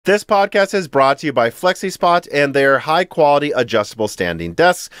This podcast is brought to you by FlexiSpot and their high-quality adjustable standing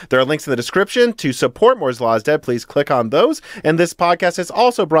desks. There are links in the description. To support Moore's Law is Dead, please click on those. And this podcast is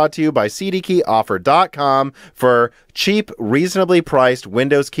also brought to you by cdkeyoffer.com for cheap, reasonably priced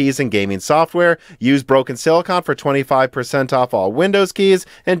Windows keys and gaming software. Use Broken Silicon for 25% off all Windows keys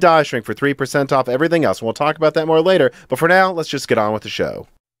and Die Shrink for 3% off everything else. We'll talk about that more later. But for now, let's just get on with the show.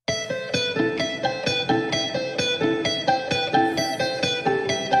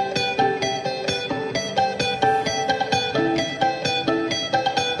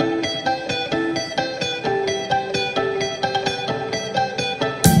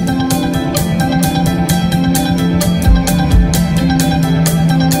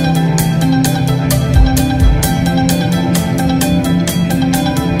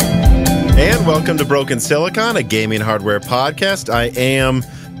 Welcome to Broken Silicon, a gaming hardware podcast. I am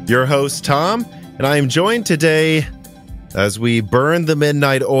your host, Tom, and I am joined today as we burn the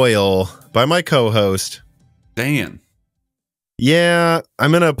midnight oil by my co-host, Dan. Yeah,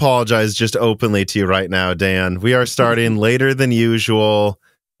 I'm going to apologize just openly to you right now, Dan. We are starting later than usual,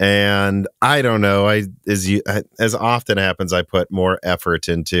 and I don't know, as often happens, I put more effort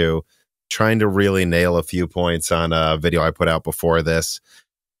into trying to really nail a few points on a video I put out before this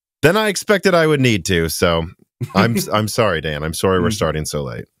than I expected I would need to. So I'm sorry, Dan. I'm sorry we're starting so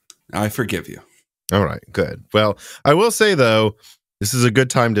late. I forgive you. All right, good. Well, I will say, though, this is a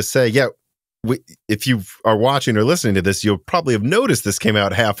good time to say, if you are watching or listening to this, you'll probably have noticed this came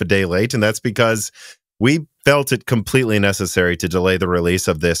out half a day late, and that's because we felt it completely necessary to delay the release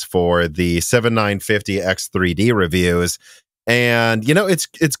of this for the 7950 X3D reviews. And, you know, it's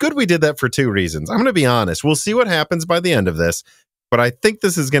good we did that for two reasons. I'm going to be honest. We'll see what happens by the end of this. But I think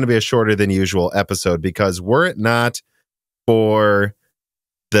this is going to be a shorter than usual episode because were it not for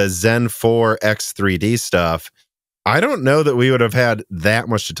the Zen 4 X3D stuff, I don't know that we would have had that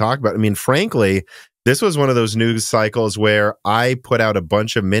much to talk about. I mean, frankly, this was one of those news cycles where I put out a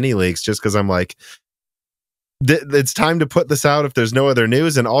bunch of mini leaks just because I'm like, it's time to put this out if there's no other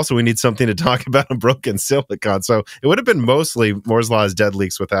news. And also we need something to talk about on Broken Silicon. So it would have been mostly Moore's Law is Dead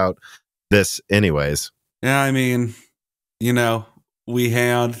leaks without this anyways. Yeah, I mean, you know, we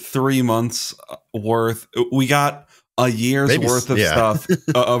had 3 months worth. We got a year's worth of stuff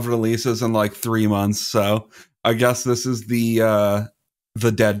of releases in like 3 months. So I guess this is the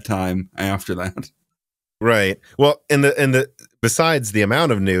dead time after that. Right. Well, besides the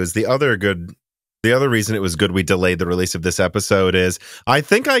amount of news, the other reason it was good we delayed the release of this episode is I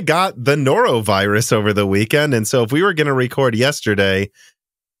think I got the Norovirus over the weekend. And so if we were going to record yesterday,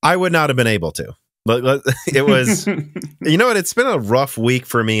 I would not have been able to. It was, you know what? It's been a rough week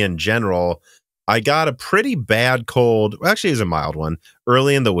for me in general. I got a pretty bad cold. Well, actually, it was a mild one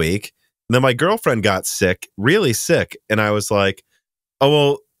early in the week. And then my girlfriend got sick, really sick. And I was like, oh,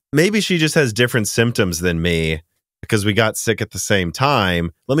 well, maybe she just has different symptoms than me because we got sick at the same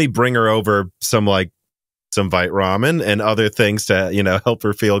time. Let me bring her over some Vite ramen and other things to, you know, help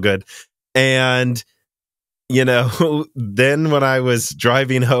her feel good. And you know, then when I was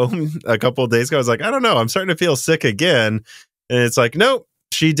driving home a couple of days ago, I was like, I don't know, I'm starting to feel sick again. And it's like, nope,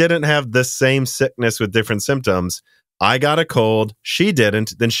 she didn't have the same sickness with different symptoms. I got a cold. She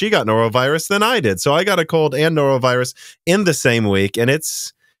didn't. Then she got norovirus. Then I did. So I got a cold and norovirus in the same week. And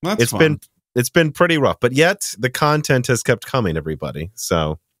it's been pretty rough. But yet the content has kept coming, everybody.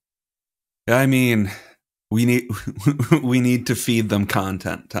 So, I mean, we need to feed them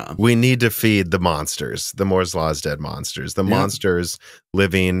content, Tom. We need to feed the monsters, the Moore's Law is Dead monsters. The monsters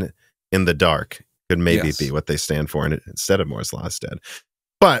living in the dark could maybe be what they stand for instead of Moore's Law is Dead.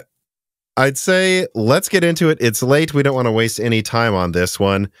 But I'd say let's get into it. It's late. We don't want to waste any time on this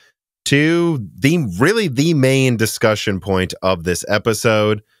one. To the main discussion point of this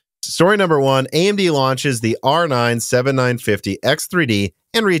episode. Story number one, AMD launches the R9 7950 X3D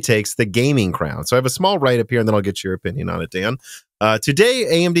and retakes the gaming crown. So I have a small write-up here, and then I'll get your opinion on it, Dan. Today,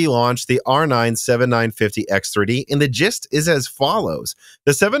 AMD launched the R9 7950 X3D, and the gist is as follows.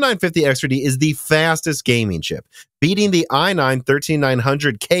 The 7950 X3D is the fastest gaming chip, beating the i9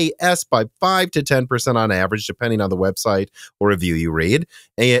 13900KS by 5 to 10% on average, depending on the website or review you read,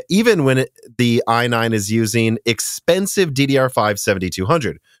 even when the i9 is using expensive DDR5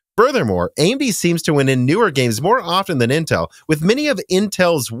 7200. Furthermore, AMD seems to win in newer games more often than Intel, with many of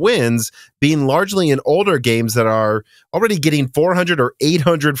Intel's wins being largely in older games that are already getting 400 or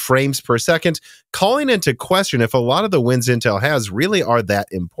 800 frames per second, calling into question if a lot of the wins Intel has really are that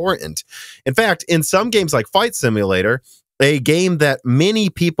important. In fact, in some games like Flight Simulator, a game that many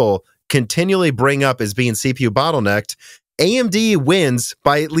people continually bring up as being CPU bottlenecked, AMD wins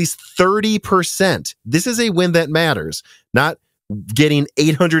by at least 30%. This is a win that matters, not getting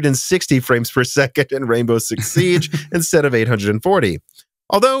 860 frames per second in Rainbow Six Siege instead of 840.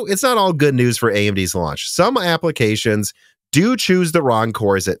 Although it's not all good news for AMD's launch. Some applications do choose the wrong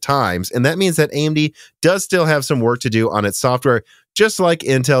cores at times, and that means that AMD does still have some work to do on its software, just like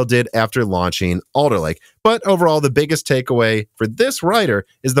Intel did after launching Alder Lake. But overall, the biggest takeaway for this writer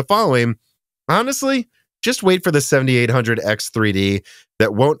is the following. Honestly, just wait for the 7800X 3D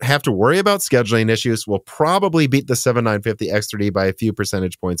that won't have to worry about scheduling issues, will probably beat the 7950X 3D by a few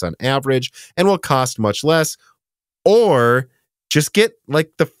percentage points on average, and will cost much less. Or just get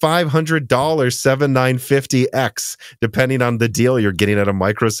like the $500 7950X, depending on the deal you're getting at a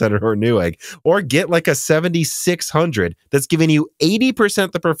Micro Center or Newegg. Or get like a 7600 that's giving you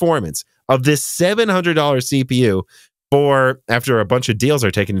 80% the performance of this $700 CPU for, after a bunch of deals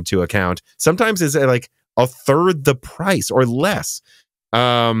are taken into account, sometimes is like a third the price or less.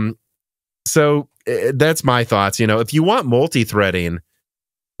 So that's my thoughts. You know, if you want multi-threading,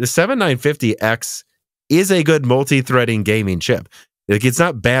 the 7950X is a good multi-threading gaming chip. Like, it's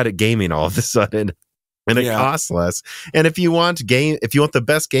not bad at gaming all of a sudden, and it costs less. And if you want the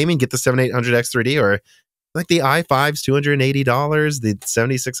best gaming, get the 7800X 3D, or like the i5's $280, the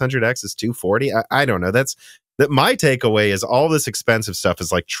 7600X is $240. I don't know. That my takeaway is all this expensive stuff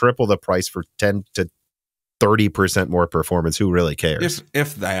is like triple the price for 10 to 30% more performance. Who really cares?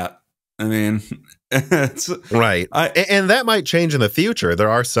 If that. I mean, it's right. And that might change in the future. There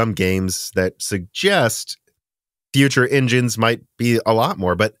are some games that suggest future engines might be a lot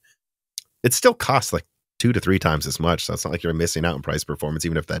more, but it still costs like 2 to 3 times as much. So it's not like you're missing out on price performance,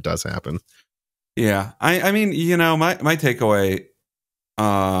 even if that does happen. Yeah. I mean, you know, my takeaway,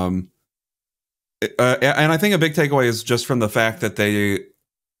 and I think a big takeaway is just from the fact that they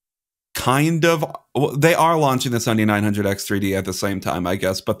are launching the 7900X 3D at the same time, I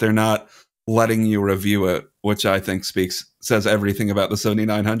guess, but they're not letting you review it, which I think says everything about the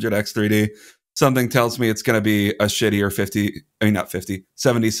 7900X 3D. Something tells me it's going to be a shittier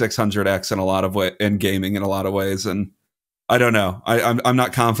 7600X in a lot of in gaming in a lot of ways, and I don't know. I'm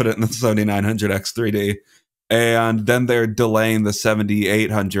not confident in the 7900X 3D, and then they're delaying the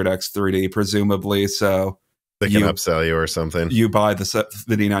 7800X 3D presumably, so they can upsell you or something. You buy the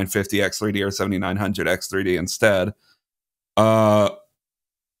 7950X 3D or 7900X 3D instead.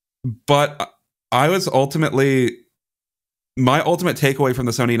 But my ultimate takeaway from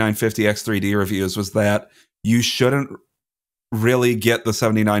the 7950X 3D reviews was that you shouldn't really get the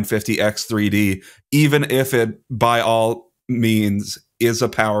 7950X 3D, even if it by all means is a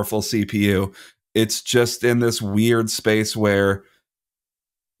powerful CPU. It's just in this weird space where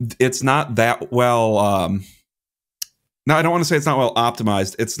it's not that well. No, I don't want to say it's not well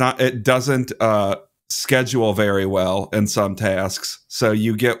optimized. It doesn't schedule very well in some tasks. So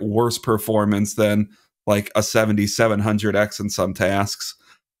you get worse performance than like a 7700X in some tasks.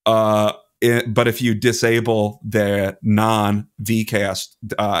 But if you disable the non-Vcast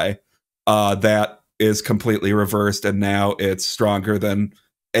die, that is completely reversed, and now it's stronger than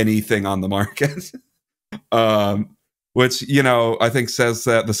anything on the market. Which, you know, I think says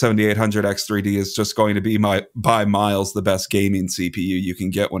that the 7800X 3D is just going to be by miles the best gaming CPU you can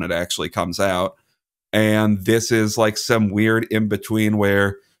get when it actually comes out. And this is like some weird in-between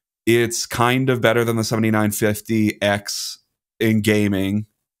where it's kind of better than the 7950X in gaming,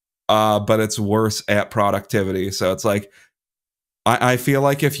 but it's worse at productivity. So it's like, I feel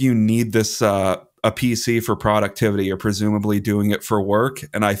like if you need this a PC for productivity, you're presumably doing it for work.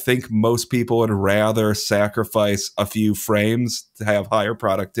 And I think most people would rather sacrifice a few frames to have higher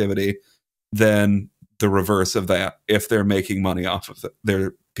productivity than the reverse of that if they're making money off of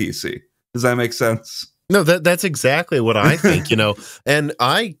their PC. Does that make sense? No, that's exactly what I think, you know. And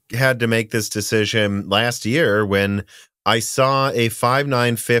I had to make this decision last year when I saw a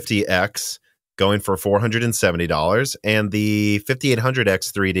 5950X going for $470, and the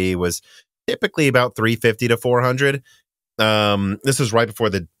 5800X 3D was typically about $350 to $400. This was right before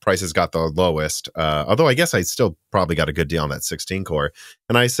the prices got the lowest. Although I guess I still probably got a good deal on that 16 core.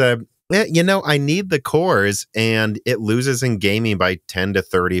 And I said, yeah, you know, I need the cores, and it loses in gaming by 10 to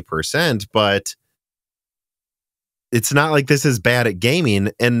 30%, but it's not like this is bad at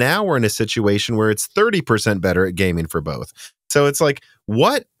gaming. And now we're in a situation where it's 30% better at gaming for both. So it's like,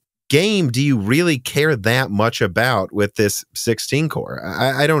 what game do you really care that much about with this 16 core?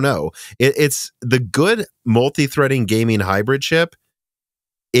 I don't know. It's the good multi-threading gaming hybrid chip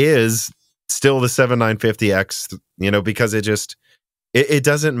is still the 7950X, you know, because it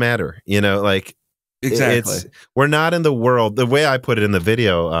doesn't matter, you know, like exactly. We're not in the world. The way I put it in the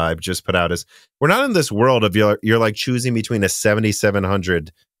video I've just put out is we're not in this world of you're like choosing between a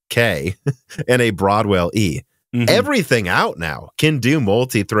 7700K and a Broadwell E. everything out now can do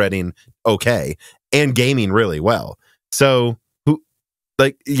multi-threading okay and gaming really well. So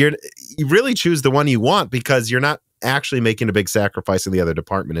you really choose the one you want because you're not actually making a big sacrifice in the other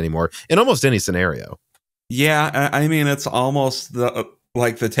department anymore in almost any scenario. Yeah, I mean, it's almost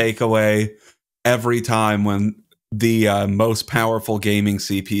like the takeaway every time when the most powerful gaming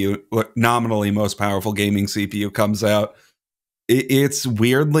CPU, nominally most powerful gaming CPU comes out. It's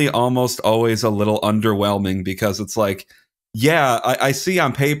weirdly almost always a little underwhelming because it's like, yeah, I see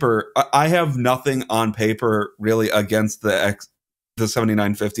on paper, I have nothing on paper really against the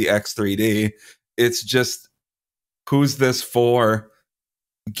 7950 X3D. It's just, who's this for?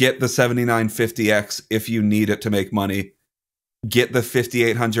 Get the 7950X if you need it to make money. Get the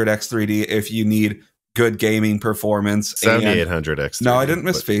 5800 X3D if you need good gaming performance. 7800 X3D. No, I didn't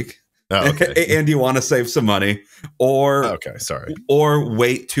misspeak. Oh, okay. And you want to save some money, or okay, sorry, or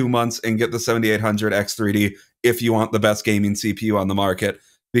wait 2 months and get the 7800 X3D if you want the best gaming CPU on the market.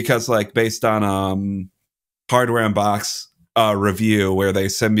 Because, like, based on Hardware Unbox review where they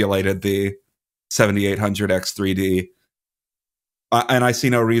simulated the 7800 X3D, and I see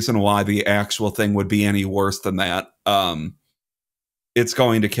no reason why the actual thing would be any worse than that. It's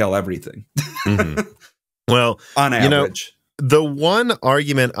going to kill everything. Well, on average. The one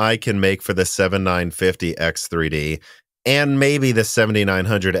argument I can make for the 7950 X3D and maybe the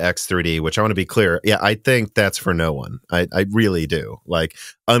 7900 X3D, which I want to be clear, yeah, I think that's for no one. I really do. Like,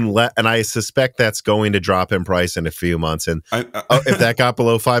 unless, and I suspect that's going to drop in price in a few months. And if that got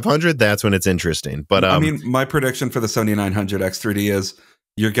below 500, that's when it's interesting. But I mean, my prediction for the 7900 X3D is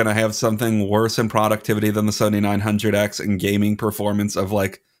you're going to have something worse in productivity than the 7900X and gaming performance of,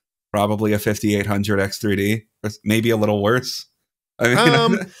 like, probably a 5800 X3D, or maybe a little worse. I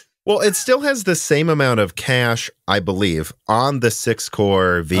mean, well, it still has the same amount of cache, I believe, on the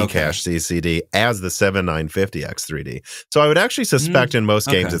 6-core Vcache CCD as the 7950 X3D. So I would actually suspect in most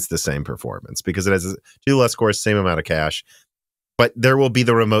games it's the same performance because it has 2 less cores, same amount of cache. But there will be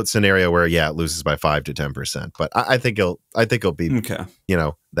the remote scenario where, yeah, it loses by 5 to 10%. But I think it'll be, you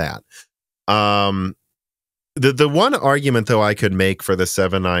know, that. The one argument, though, I could make for the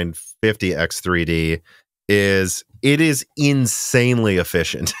 7950 X3D is it is insanely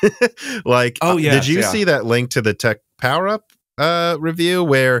efficient. Like, did you see that link to the Tech Power Up review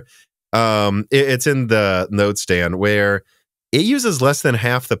where it's in the notstand where it uses less than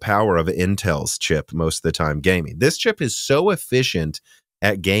half the power of Intel's chip most of the time gaming. This chip is so efficient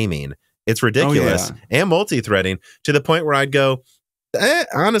at gaming. It's ridiculous. And multi-threading to the point where I'd go,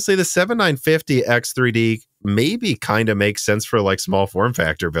 honestly, the 7950 X3D maybe kind of makes sense for, like, small form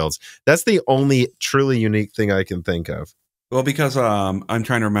factor builds. That's the only truly unique thing I can think of. Well, because I'm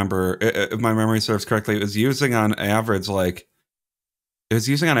trying to remember, if my memory serves correctly, it was using on average like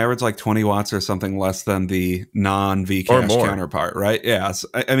 20 watts or something less than the non-Vcache counterpart, right? Yeah. So,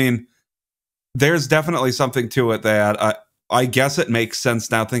 I mean, there's definitely something to it that I guess it makes sense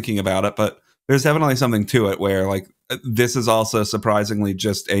now thinking about it, but there's definitely something to it where, like, this is also surprisingly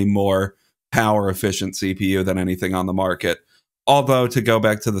just a more power efficient CPU than anything on the market. Although, to go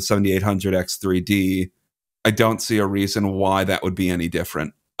back to the 7800 X3D, I don't see a reason why that would be any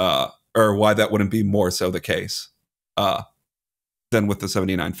different, or why that wouldn't be more so the case than with the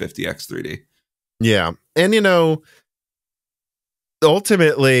 7950 X3D. Yeah. And, you know,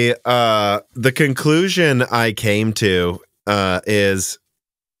 ultimately, the conclusion I came to is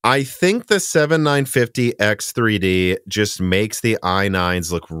I think the 7950 X3D just makes the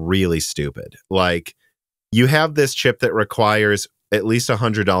i9s look really stupid. Like, you have this chip that requires at least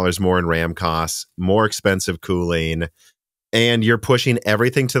 $100 more in RAM costs, more expensive cooling, and you're pushing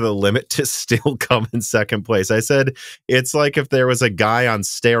everything to the limit to still come in second place. I said, it's like if there was a guy on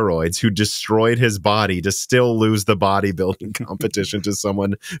steroids who destroyed his body to still lose the bodybuilding competition to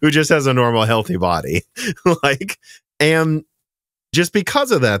someone who just has a normal, healthy body. Like, and just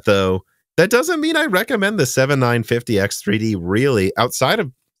because of that, though, that doesn't mean I recommend the 7950 X3D really outside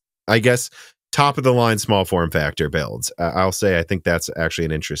of, I guess, top of the line small form factor builds. I'll say I think that's actually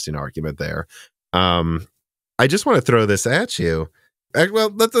an interesting argument there. I just want to throw this at you.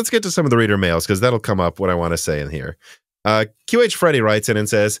 Well, let's get to some of the reader mails because that'll come up what I want to say in here. QH Freddy writes in and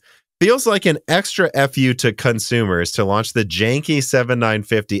says, feels like an extra FU to consumers to launch the janky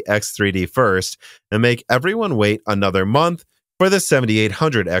 7950 X3D first and make everyone wait another month for the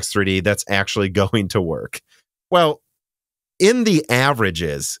 7800 X3D that's actually going to work. Well, in the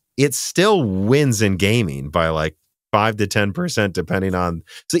averages, it still wins in gaming by like 5 to 10% depending on.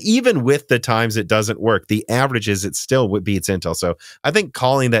 So even with the times it doesn't work, the averages, it still beats Intel. So I think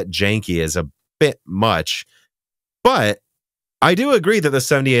calling that janky is a bit much. But I do agree that the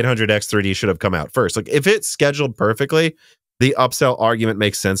 7800X3D should have come out first. Like, if it's scheduled perfectly, the upsell argument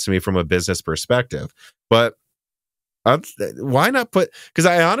makes sense to me from a business perspective. But why not put, because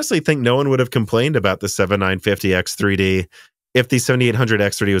I honestly think no one would have complained about the 7950X3D if the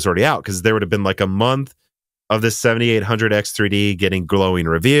 7800X3D was already out, because there would have been like a month of the 7800X3D getting glowing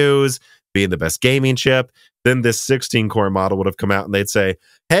reviews, being the best gaming chip. Then this 16-core model would have come out and they'd say,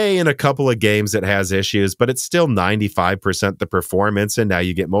 hey, in a couple of games it has issues, but it's still 95% the performance, and now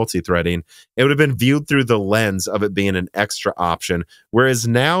you get multi-threading. It would have been viewed through the lens of it being an extra option, whereas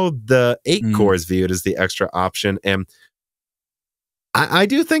now the 8-core is viewed as the extra option. And I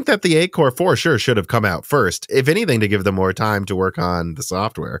do think that the 8-core for sure should have come out first, if anything, to give them more time to work on the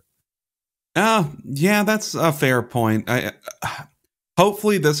software. Yeah, that's a fair point.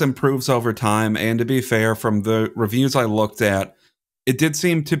 Hopefully this improves over time, and to be fair, from the reviews I looked at, it did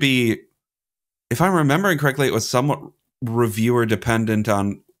seem to be, if I'm remembering correctly, it was somewhat reviewer dependent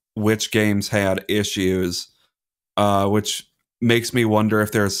on which games had issues, which makes me wonder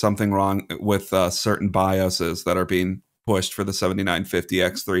if there's something wrong with certain BIOSes that are being pushed for the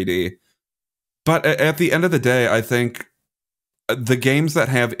 7950X3D. But at the end of the day, I think the games that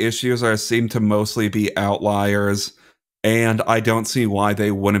have issues seem to mostly be outliers, and I don't see why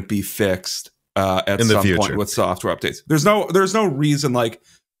they wouldn't be fixed at some point with software updates. There's no reason, like,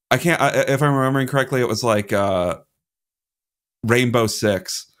 I can't, if I'm remembering correctly, it was like Rainbow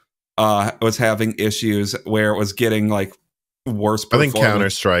Six was having issues where it was getting like worse performance. I think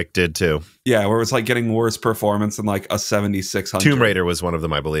Counter-Strike did too. Yeah, where it was like getting worse performance than like a 7600. Tomb Raider was one of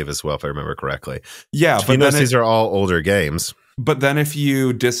them, I believe, as well, if I remember correctly. Yeah, but then these are all older games. But then if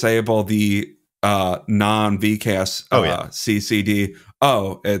you disable the non-VCAS CCD,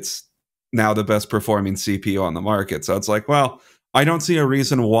 it's now the best performing CPU on the market. So it's like, well, I don't see a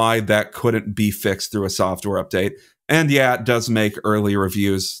reason why that couldn't be fixed through a software update. And yeah, it does make early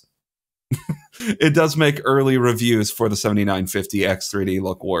reviews. It does make early reviews for the 7950X3D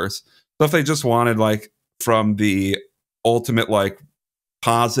look worse. So if they just wanted, like, from the ultimate, like,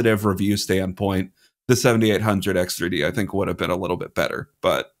 positive review standpoint, the 7800X3D I think would have been a little bit better.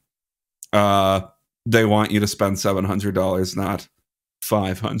 But they want you to spend $700, not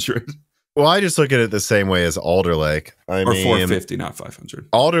 $500. Well, I just look at it the same way as Alder Lake. Or $450, not $500.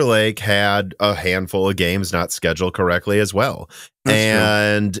 Alder Lake had a handful of games not scheduled correctly as well.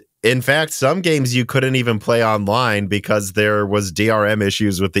 That's true. In fact, some games you couldn't even play online because there was DRM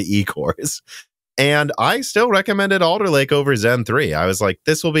issues with the E-cores. And I still recommended Alder Lake over Zen 3. I was like,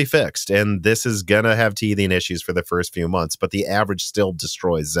 this will be fixed, and this is going to have teething issues for the first few months, but the average still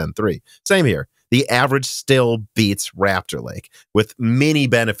destroys Zen 3. Same here. The average still beats Raptor Lake with many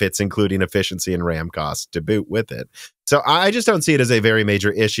benefits, including efficiency and RAM costs to boot with it. So I just don't see it as a very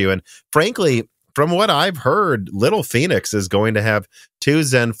major issue. And frankly, from what I've heard, Little Phoenix is going to have 2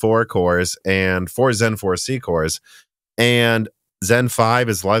 Zen 4 cores and 4 Zen 4C cores. And Zen 5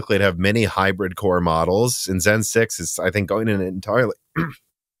 is likely to have many hybrid core models. And Zen 6 is, I think, going in an entirely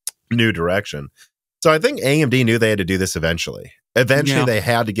new direction. So I think AMD knew they had to do this eventually. Eventually, they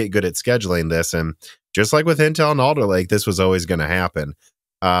had to get good at scheduling this. And just like with Intel and Alder Lake, this was always going to happen.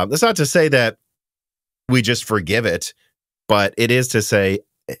 That's not to say that we just forgive it, but it is to say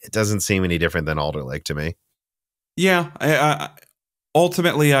it doesn't seem any different than Alder Lake to me. Yeah,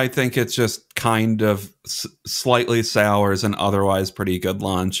 ultimately, I think it's just kind of slightly sours an otherwise pretty good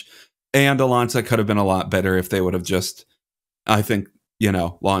launch. And a launch that could have been a lot better if they would have just, I think,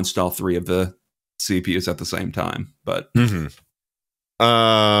 launched all 3 of the CPUs at the same time. But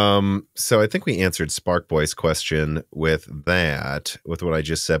so I think we answered Spark Boy's question with that, with what I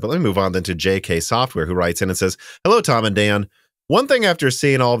just said. But let me move on then to JK Software, who writes in and says, hello, Tom and Dan. One thing after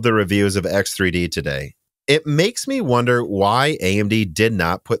seeing all of the reviews of X3D today, it makes me wonder why AMD did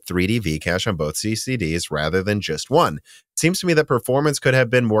not put 3D V-Cache on both CCDs rather than just one. It seems to me that performance could have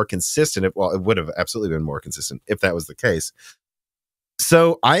been more consistent. It would have absolutely been more consistent if that was the case.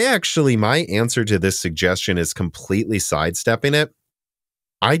 So my answer to this suggestion is completely sidestepping it.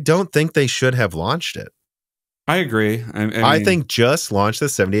 I don't think they should have launched it. I agree. I think just launch the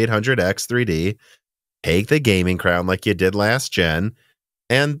 7800X 3D, take the gaming crown like you did last gen,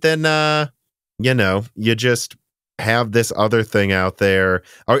 and then, you just have this other thing out there.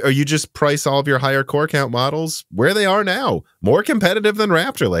 Or you just price all of your higher core count models where they are now, more competitive than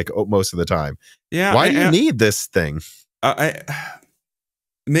Raptor Lake most of the time. Yeah. Why do you need this thing?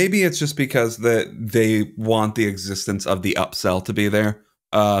 Maybe it's just because they want the existence of the upsell to be there.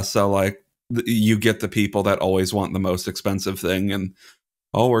 So like you get the people that always want the most expensive thing, and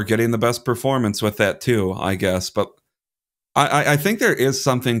we're getting the best performance with that too, I guess. But I think there is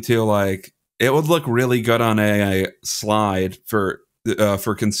something to, like, it would look really good on a slide for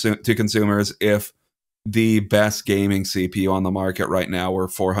consumers if the best gaming CPU on the market right now were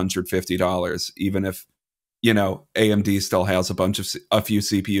 $450, even if, you know, AMD still has a few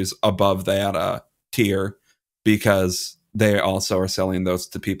CPUs above that tier, because they also are selling those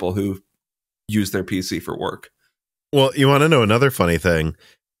to people who use their PC for work. Well, you want to know another funny thing?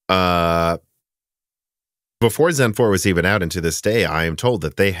 Before Zen 4 was even out, and to this day, I am told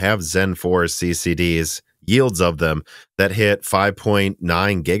that they have Zen 4 CCDs, yields of them, that hit 5.9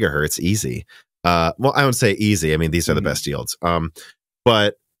 gigahertz easy. Well, I won't say easy. I mean, these are the best yields.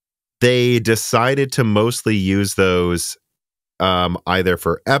 But they decided to mostly use those either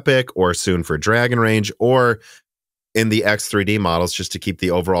for Epic or soon for Dragon Range, or in the X3D models, just to keep the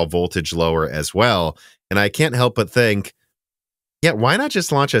overall voltage lower as well. And I can't help but think, yeah, why not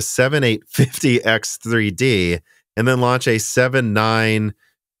just launch a 7850 X3D and then launch a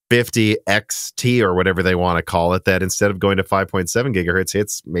 7950 XT or whatever they want to call it, that instead of going to 5.7 gigahertz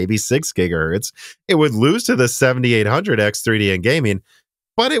hits maybe 6 gigahertz. It would lose to the 7800 X3D in gaming,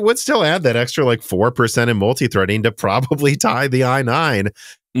 but it would still add that extra like 4% in multi-threading to probably tie the i9.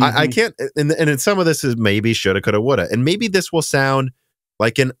 I can't, and in some of this is maybe shoulda, coulda, woulda, and maybe this will sound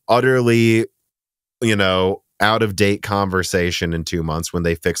like an utterly, you know, out-of-date conversation in 2 months when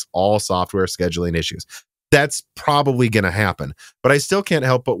they fix all software scheduling issues. That's probably going to happen. But I still can't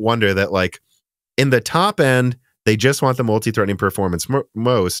help but wonder that, like, in the top end, they just want the multi-threading performance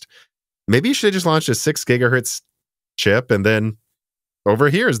most. Maybe you should just launch a 6 gigahertz chip, and then over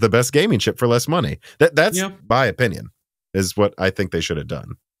here is the best gaming chip for less money. That's my opinion, is what I think they should have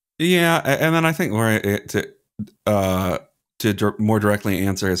done. Yeah, and then I think to more directly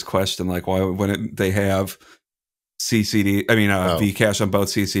answer his question, like, why wouldn't they have CCD, I mean, Vcache on both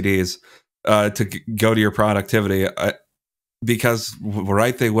CCDs to go to your productivity? Because,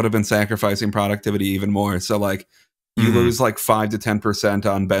 right, they would have been sacrificing productivity even more. So, like, you lose like 5 to 10%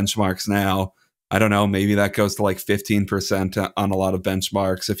 on benchmarks now. I don't know, maybe that goes to like 15% on a lot of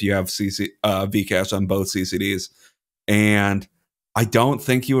benchmarks if you have Vcache on both CCDs. And I don't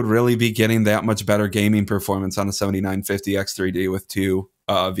think you would really be getting that much better gaming performance on a 7950 X3D with 2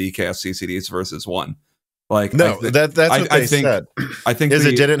 Vcache CCDs versus 1. Like, no, that's what they said. I think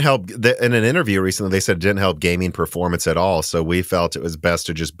it didn't help. In an interview recently, they said it didn't help gaming performance at all. So we felt it was best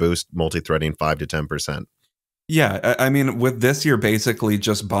to just boost multi-threading 5 to 10%. Yeah, I mean, with this, you're basically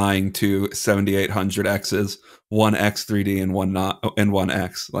just buying 2 7800Xs, one X3D and one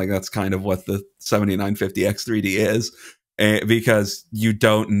X. Like, that's kind of what the 7950 X3D is, because you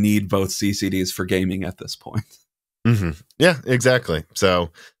don't need both CCDs for gaming at this point. Yeah, exactly.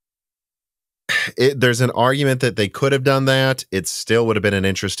 So there's an argument that they could have done that. It still would have been an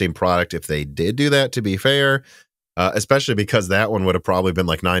interesting product if they did do that, to be fair. Especially because that one would have probably been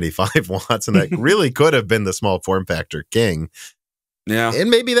like 95 watts, and that really could have been the small form factor king. Yeah. And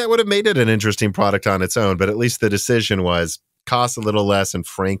maybe that would have made it an interesting product on its own, but at least the decision was cost a little less, and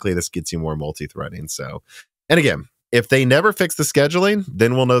frankly, this gets you more multi-threading. So, and again, if they never fix the scheduling,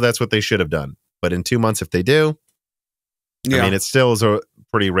 then we'll know that's what they should have done. But in 2 months, if they do, I mean, it still is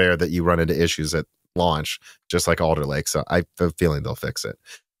pretty rare that you run into issues at launch, just like Alder Lake. So I have a feeling they'll fix it.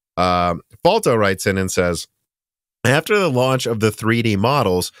 Falto writes in and says, after the launch of the 3D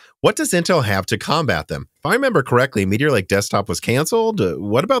models, what does Intel have to combat them? If I remember correctly, Meteor Lake Desktop was canceled.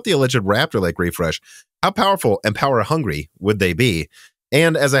 What about the alleged Raptor Lake refresh? How powerful and power hungry would they be?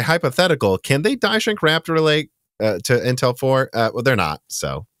 And as a hypothetical, can they die shrink Raptor Lake to Intel 4? Well, they're not,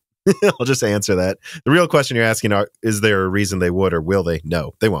 so I'll just answer that. The real question you're asking is there a reason they would, or will they?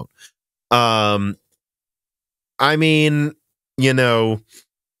 No, they won't. I mean, you know,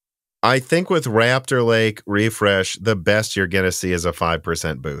 I think with Raptor Lake refresh, the best you're going to see is a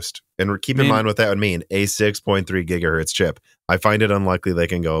 5% boost. And keep in mind what that would mean, a 6.3 gigahertz chip. I find it unlikely they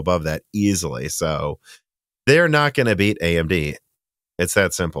can go above that easily. So they're not going to beat AMD. It's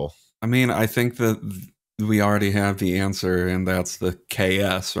that simple. I mean, I think that we already have the answer, and that's the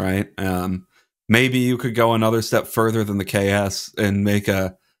KS, right? Maybe you could go another step further than the KS and make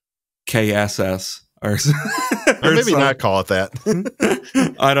a KSS. Or maybe not call it that.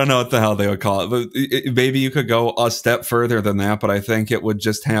 I don't know what the hell they would call it, but maybe you could go a step further than that, but I think it would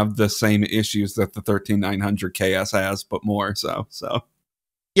just have the same issues that the 13900 KS has, but more so.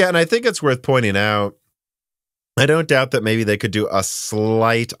 Yeah, and I think it's worth pointing out, I don't doubt that maybe they could do a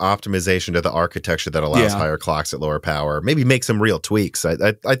slight optimization to the architecture that allows higher clocks at lower power, maybe make some real tweaks.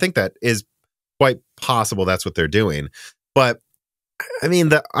 I think that is quite possible that's what they're doing. But I mean,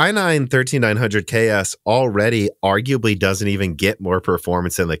 the i9 13900KS already arguably doesn't even get more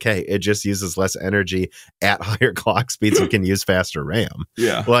performance than the K. It just uses less energy at higher clock speeds and can use faster RAM.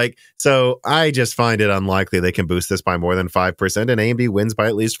 Yeah. Like, so I just find it unlikely they can boost this by more than 5%, and AMD wins by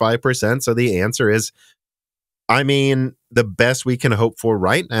at least 5%. So the answer is, I mean, the best we can hope for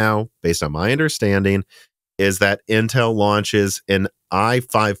right now, based on my understanding, is that Intel launches an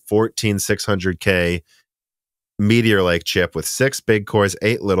i5 14600K Meteor Lake chip with 6 big cores,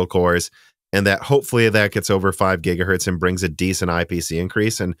 8 little cores, and that hopefully that gets over 5 gigahertz and brings a decent IPC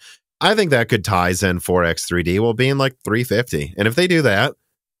increase. And I think that could tie Zen 4X 3D will be in like 350. And if they do that,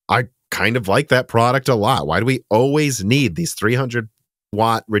 I kind of like that product a lot. Why do we always need these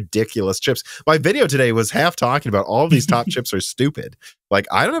 300-watt ridiculous chips? My video today was half talking about all of these top chips are stupid. Like,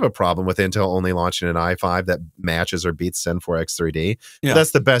 I don't have a problem with Intel only launching an i5 that matches or beats Zen 4X 3D. Yeah.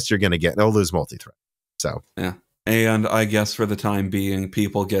 That's the best you're going to get. They'll lose multi-thread. So, yeah. And I guess for the time being,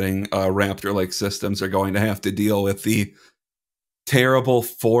 people getting Raptor Lake systems are going to have to deal with the terrible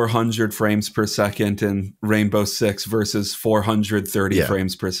 400 frames per second in Rainbow Six versus 430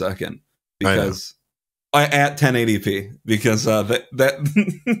 frames per second. Because at 1080p, because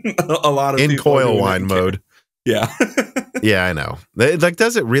that a lot of in coil wine mode. Yeah. Yeah, I know. Like,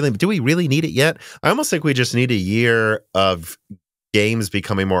 does it really? Do we really need it yet? I almost think we just need a year of games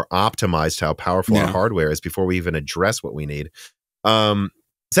becoming more optimized to how powerful our hardware is before we even address what we need.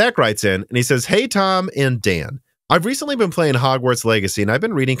 Zach writes in and he says, "Hey, Tom and Dan. I've recently been playing Hogwarts Legacy, and I've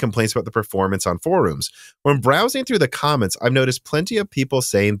been reading complaints about the performance on forums. When browsing through the comments, I've noticed plenty of people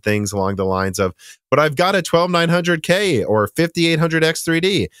saying things along the lines of, but I've got a 12900K or 5800X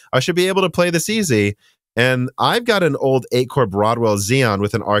 3D. I should be able to play this easy. And I've got an old 8-core Broadwell Xeon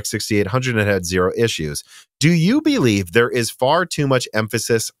with an RX 6800 and it had 0 issues. Do you believe there is far too much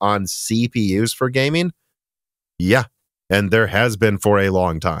emphasis on CPUs for gaming?" Yeah, and there has been for a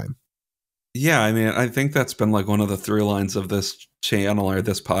long time. Yeah, I mean, I think that's been like one of the through lines of this channel, or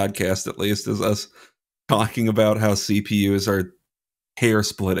this podcast at least, is us talking about how CPUs are hair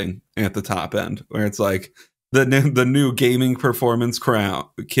splitting at the top end, where it's like the new gaming performance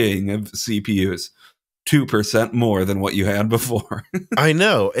king of CPUs. 2% more than what you had before. I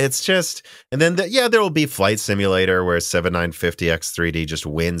know. It's just, and then there will be Flight Simulator where 7950X 3D just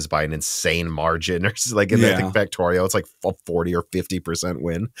wins by an insane margin, or like in I think Factorio, it's like a 40 or 50%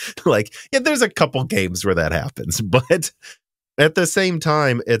 win. Like, yeah, there's a couple games where that happens, but at the same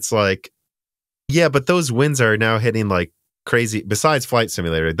time, it's like, yeah, but those wins are now hitting like crazy. Besides Flight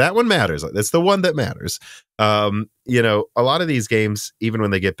Simulator, that one matters. It's the one that matters. You know, a lot of these games, even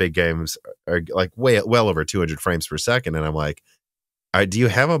when they get big games, are like well over 200 frames per second, and I'm like, do you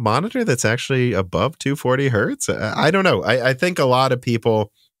have a monitor that's actually above 240 hertz? I don't know. I think a lot of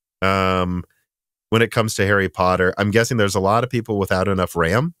people, when it comes to Harry Potter, I'm guessing there's a lot of people without enough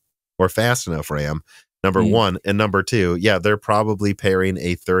RAM or fast enough RAM. Number one, and number two, yeah, they're probably pairing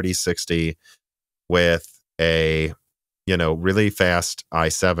a 3060 with a, you know, really fast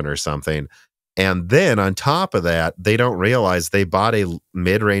i7 or something. And then on top of that, they don't realize they bought a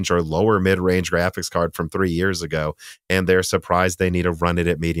mid-range or lower mid-range graphics card from 3 years ago, and they're surprised they need to run it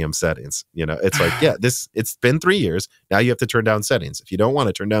at medium settings. You know, it's like, yeah, it's been 3 years. Now you have to turn down settings. If you don't want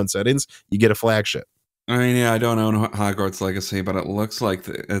to turn down settings, you get a flagship. I mean, yeah, I don't own Hogwarts Legacy, but it looks like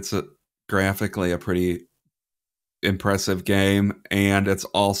it's graphically a pretty impressive game, and it's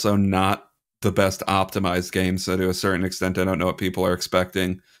also not the best optimized game. So to a certain extent, I don't know what people are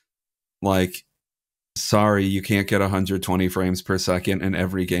expecting. Like, sorry, you can't get 120 frames per second in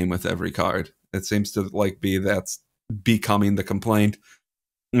every game with every card. It seems to like that's becoming the complaint.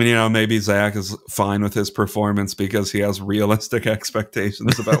 And, you know, maybe Zach is fine with his performance because he has realistic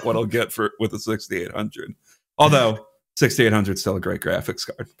expectations about what he'll get with a 6800. Although 6800 is still a great graphics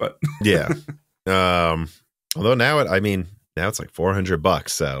card, but yeah. Although now it's like $400,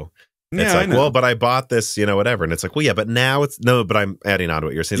 so it's like, well, but I bought this, you know, whatever. And it's like, well, yeah, but now but I'm adding on to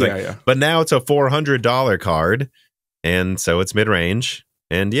what you're saying. But now it's a $400 card. And so it's mid-range.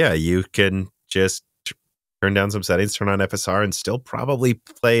 And yeah, you can just turn down some settings, turn on FSR, and still probably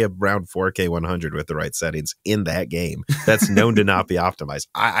play around 4K 100 with the right settings in that game. That's known to not be optimized.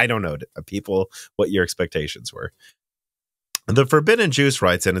 I don't know, people, what your expectations were. The Forbidden Juice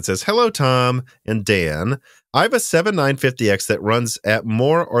writes in and says, "Hello, Tom and Dan. I have a 7950X that runs at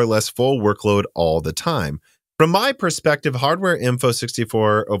more or less full workload all the time. From my perspective, Hardware Info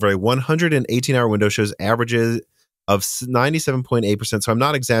 64 over a 118-hour window shows averages of 97.8%, so I'm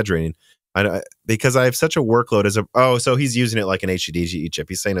not exaggerating. Because I have such a workload as so he's using it like an HDD chip.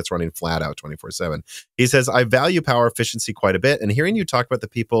 He's saying it's running flat out 24/7. He says, I value power efficiency quite a bit. And hearing you talk about the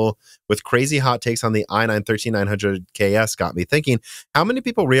people with crazy hot takes on the i9-13900KS got me thinking, how many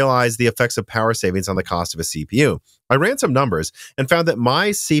people realize the effects of power savings on the cost of a CPU? I ran some numbers and found that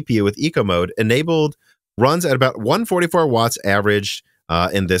my CPU with eco mode enabled runs at about 144 watts average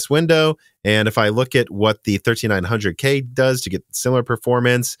in this window. And if I look at what the 13900K does to get similar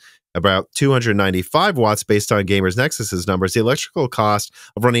performance, about 295 watts based on Gamers Nexus's numbers, the electrical cost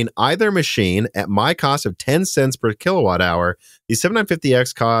of running either machine at my cost of 10 cents per kilowatt hour, the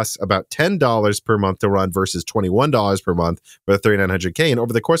 7950X costs about $10 per month to run versus $21 per month for the 3900K. And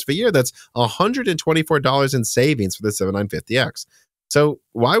over the course of a year, that's $124 in savings for the 7950X. So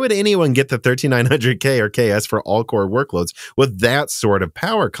why would anyone get the 13900K or KS for all-core workloads with that sort of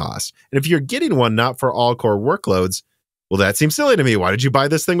power cost? And if you're getting one not for all-core workloads, well, that seems silly to me. Why did you buy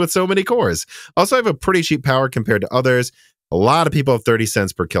this thing with so many cores? Also, I have a pretty cheap power compared to others. A lot of people have 30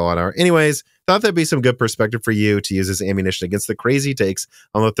 cents per kilowatt hour. Anyways, thought that'd be some good perspective for you to use as ammunition against the crazy takes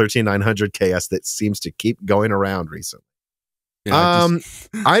on the 13900KS that seems to keep going around recently. Yeah,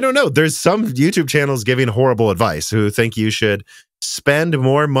 I don't know. There's some YouTube channels giving horrible advice who think you should spend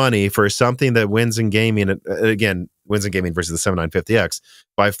more money for something that wins in gaming. Again, wins in gaming versus the 7950X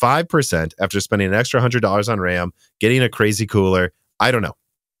by 5% after spending an extra $100 on RAM, getting a crazy cooler. I don't know.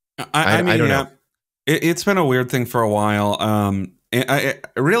 I mean, I don't know. It's been a weird thing for a while.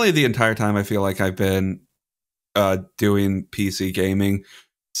 Really, the entire time I feel like I've been doing PC gaming.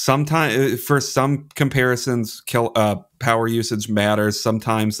 Sometimes, for some comparisons, power usage matters.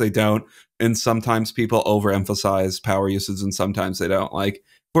 Sometimes they don't, and sometimes people overemphasize power usage, and sometimes they don't. Like, if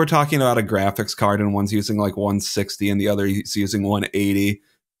we're talking about a graphics card and one's using like 160 and the other is using 180,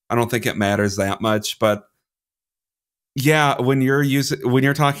 I don't think it matters that much. But yeah, when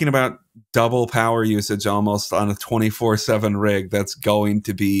you're talking about double power usage almost on a 24/7 rig, that's going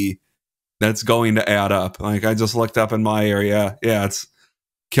to add up. Like, I just looked up in my area. Yeah, it's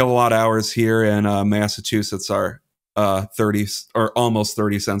kilowatt hours here in Massachusetts are 30 or almost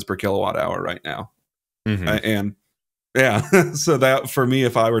 30 cents per kilowatt hour right now. And yeah, so that for me,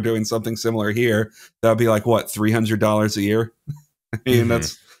 if I were doing something similar here, that would be like what, $300 a year. I mean,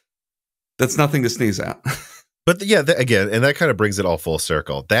 that's nothing to sneeze at. But yeah, again, and that kind of brings it all full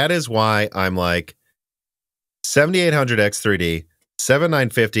circle. That is why I'm like 7800X3D,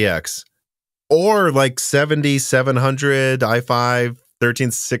 7950X, or like 7700 i5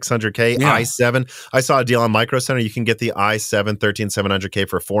 13600K, yeah. i7. I saw a deal on Micro Center. You can get the i7 13700K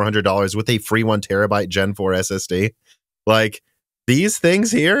for $400 with a free 1 terabyte Gen 4 SSD. Like, these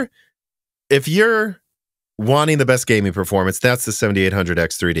things here, if you're wanting the best gaming performance, that's the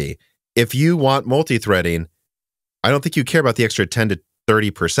 7800X3D. If you want multi-threading, I don't think you care about the extra 10 to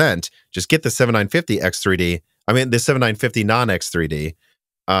 30%. Just get the 7950X3D. I mean, the 7950 non-X3D.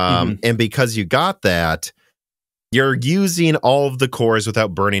 And because you got that, you're using all of the cores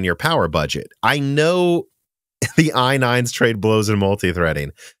without burning your power budget. I know the i9s trade blows in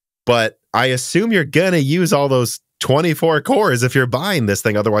multi-threading, but I assume you're going to use all those 24 cores if you're buying this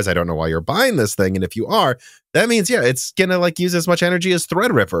thing. Otherwise, I don't know why you're buying this thing. And if you are, that means, yeah, it's going to like use as much energy as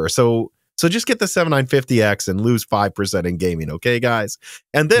Threadripper. So just get the 7950X and lose 5% in gaming. Okay, guys?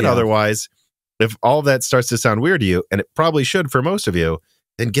 And then otherwise, if all that starts to sound weird to you, and it probably should for most of you,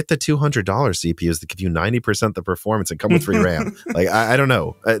 then get the $200 CPUs that give you 90% the performance and come with free RAM. Like, I don't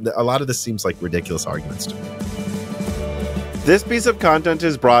know. A lot of this seems like ridiculous arguments to me. This piece of content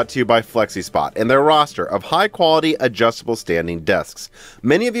is brought to you by FlexiSpot and their roster of high-quality, adjustable standing desks.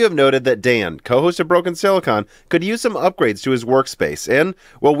 Many of you have noted that Dan, co-host of Broken Silicon, could use some upgrades to his workspace, and,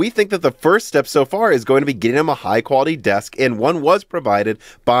 well, we think that the first step so far is going to be getting him a high-quality desk, and one was provided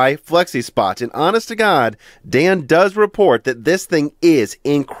by FlexiSpot. And honest to God, Dan does report that this thing is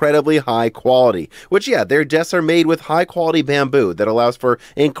incredibly high quality, which, yeah, their desks are made with high-quality bamboo that allows for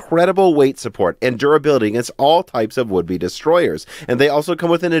incredible weight support and durability against all types of would-be destroyers. And they also come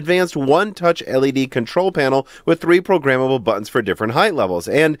with an advanced one-touch LED control panel with 3 programmable buttons for different height levels.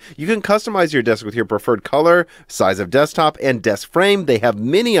 And you can customize your desk with your preferred color, size of desktop, and desk frame. They have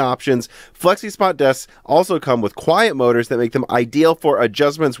many options. FlexiSpot desks also come with quiet motors that make them ideal for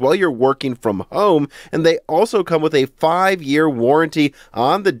adjustments while you're working from home. And they also come with a 5-year warranty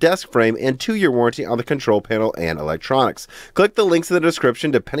on the desk frame and 2-year warranty on the control panel and electronics. Click the links in the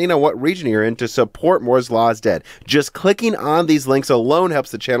description depending on what region you're in to support Moore's Law is Dead. Just clicking on these links alone helps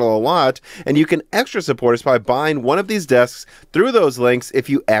the channel a lot, and you can extra support us by buying one of these desks through those links if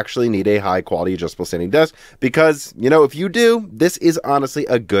you actually need a high quality adjustable standing desk, because, you know, if you do, this is honestly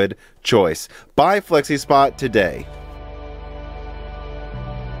a good choice. Buy FlexiSpot today.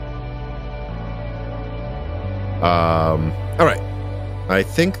 All right. I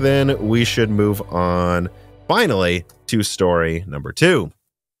think then we should move on finally to story number 2.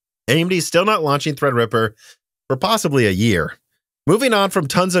 AMD still not launching Threadripper for possibly a year. Moving on from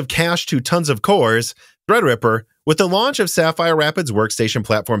tons of cache to tons of cores, Threadripper, with the launch of Sapphire Rapids workstation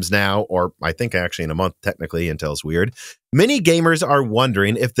platforms now, or I think actually in a month technically, Intel's weird, many gamers are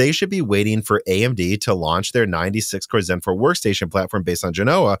wondering if they should be waiting for AMD to launch their 96-core Zen 4 workstation platform based on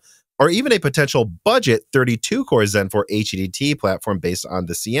Genoa, or even a potential budget 32-core Zen 4 HEDT platform based on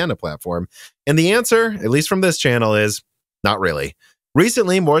the Sienna platform. And the answer, at least from this channel, is not really.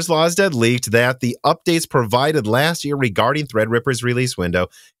 Recently, Moore's Law is Dead leaked that the updates provided last year regarding Threadripper's release window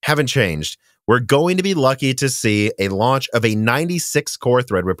haven't changed. We're going to be lucky to see a launch of a 96-core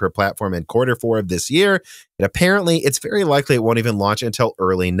Threadripper platform in Q4 of this year, and apparently it's very likely it won't even launch until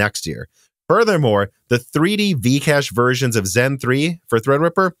early next year. Furthermore, the 3D Vcache versions of Zen 3 for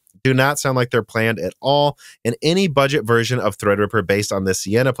Threadripper do not sound like they're planned at all, and any budget version of Threadripper based on the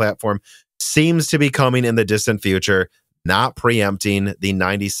Sienna platform seems to be coming in the distant future, not preempting the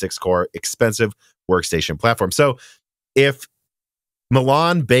 96-core expensive workstation platform. So if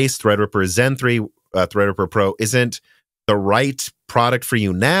Milan-based Threadripper Zen 3 Threadripper Pro isn't the right product for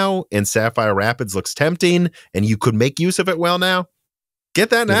you now, and Sapphire Rapids looks tempting, and you could make use of it well now, get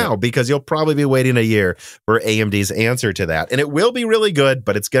that now, because you'll probably be waiting a year for AMD's answer to that. And it will be really good,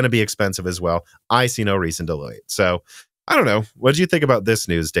 but it's going to be expensive as well. I see no reason to wait. So I don't know. What do you think about this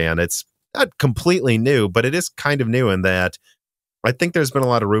news, Dan? It's not completely new, but it is kind of new in that I think there's been a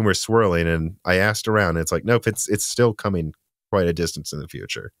lot of rumors swirling, and I asked around, and it's like, nope, it's still coming quite a distance in the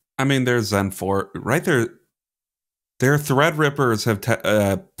future. I mean, there's Zen 4 right there. Their Threadrippers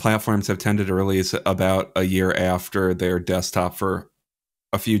have platforms have tended to release about a year after their desktop for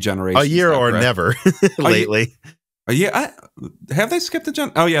a few generations. A year or never lately. Have they skipped a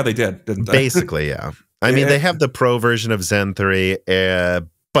gen? Oh yeah, they did, didn't they? Basically, yeah. I mean, they have the Pro version of Zen 3,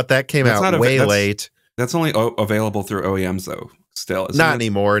 but that came out way late. That's only available through OEMs though. Still, not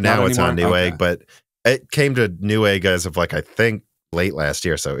anymore. Now it's on Newegg, but it came to Newegg as of like I think late last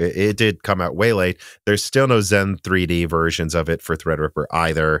year, so it did come out way late. There's still no Zen 3D versions of it for Threadripper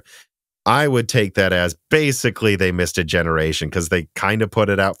either. I would take that as basically they missed a generation because they kind of put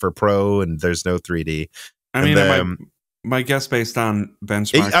it out for Pro and there's no 3D. I mean, my guess based on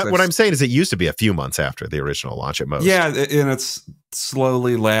benchmarks. What I'm saying is it used to be a few months after the original launch at most. Yeah, and it's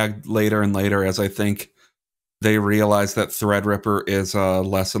slowly lagged later and later as I think they realize that Threadripper is a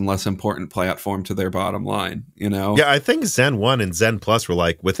less and less important platform to their bottom line, you know? Yeah, I think Zen 1 and Zen Plus were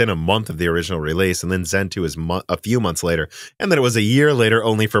like within a month of the original release, and then Zen 2 is a few months later, and then it was a year later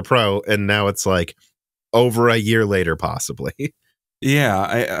only for Pro, and now it's like over a year later possibly.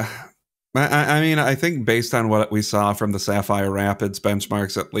 Yeah, I mean, I think based on what we saw from the Sapphire Rapids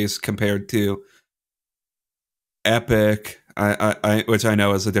benchmarks, at least compared to Epic, which I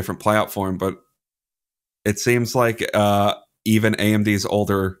know is a different platform, but it seems like even AMD's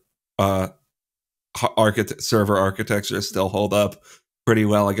older server architectures still hold up pretty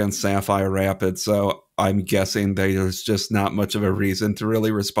well against Sapphire Rapids. So I'm guessing there's just not much of a reason to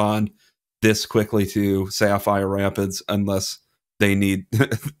really respond this quickly to Sapphire Rapids unless they need.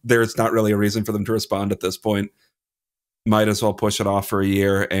 There's not really a reason for them to respond at this point. Might as well push it off for a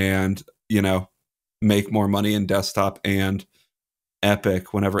year and, you know, make more money in desktop and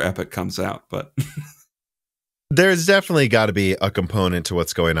Epic whenever Epic comes out. But there's definitely got to be a component to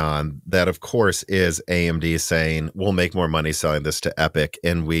what's going on that, of course, is AMD saying we'll make more money selling this to Epic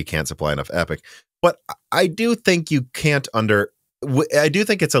and we can't supply enough Epic. But I do think you can't I do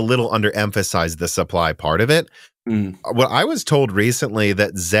think it's a little underemphasized, the supply part of it. Well, I was told recently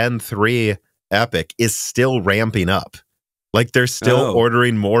that Zen 3 Epic is still ramping up. Like they're still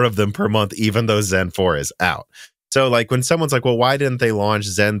ordering more of them per month, even though Zen 4 is out. So like when someone's like, well, why didn't they launch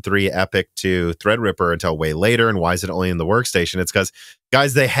Zen 3 Epic to Threadripper until way later? And why is it only in the workstation? It's because,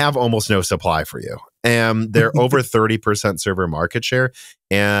 guys, they have almost no supply for you. And they're over 30% server market share.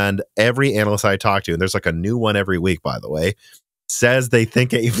 And every analyst I talk to, and there's like a new one every week, by the way, says they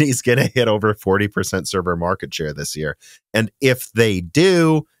think AMD is going to hit over 40% server market share this year. And if they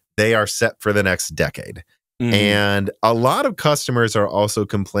do, they are set for the next decade. And a lot of customers are also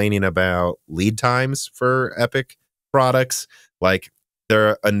complaining about lead times for Epic products. Like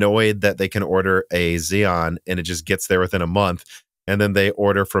they're annoyed that they can order a Xeon and it just gets there within a month. And then they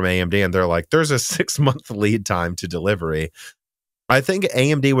order from AMD and they're like, there's a 6-month lead time to delivery. I think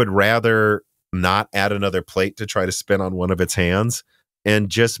AMD would rather not add another plate to try to spin on one of its hands and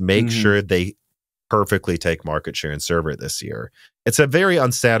just make sure they perfectly take market share in server this year. It's a very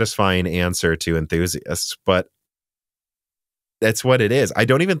unsatisfying answer to enthusiasts, but that's what it is. I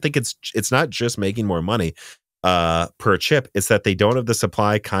don't even think it's not just making more money. per chip. It's that they don't have the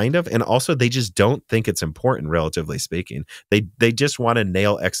supply, kind of, and also they just don't think it's important, relatively speaking. They just want to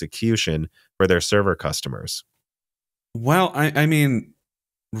nail execution for their server customers. Well, I mean,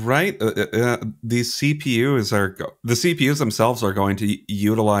 right? These the CPUs themselves are going to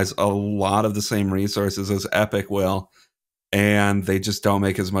utilize a lot of the same resources as Epic will, and they just don't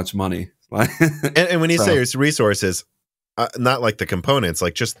make as much money. and when you say it's resources, not like the components,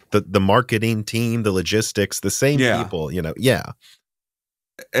 like just the marketing team, the logistics, the same people, you know. Yeah.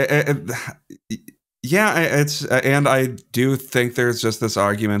 And I do think there's just this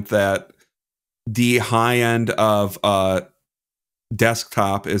argument that the high end of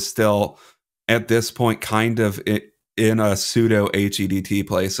desktop is still at this point kind of in a pseudo HEDT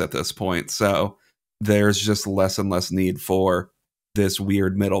place at this point. So there's just less and less need for this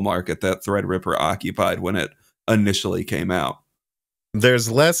weird middle market that Threadripper occupied when it initially came out.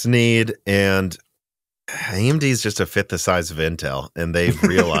 There's less need, and AMD is just a fifth the size of Intel, and they've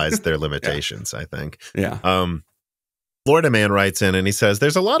realized their limitations, I think. Yeah. Florida Man writes in and he says,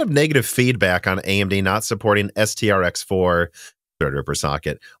 there's a lot of negative feedback on AMD not supporting STRX4 Threadripper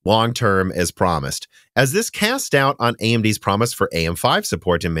socket long-term as promised, as this casts doubt on AMD's promise for AM5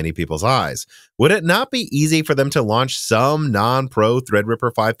 support in many people's eyes. Would it not be easy for them to launch some non-pro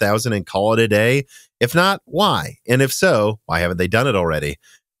Threadripper 5000 and call it a day? If not, why? And if so, why haven't they done it already?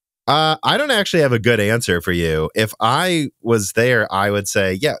 I don't actually have a good answer for you. If I was there, I would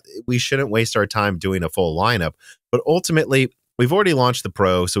say, yeah, we shouldn't waste our time doing a full lineup. But ultimately, we've already launched the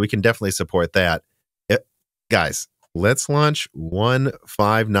Pro, so we can definitely support that. Guys, let's launch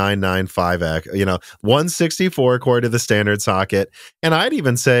 15995X, 164 core to the standard socket. And I'd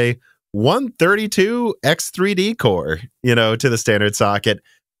even say 132 X3D core, to the standard socket.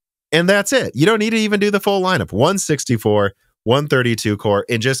 And that's it. You don't need to even do the full lineup. 164, 132 core,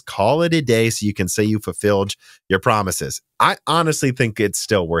 and just call it a day so you can say you fulfilled your promises. I honestly think it's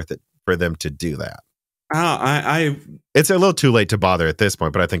still worth it for them to do that. It's a little too late to bother at this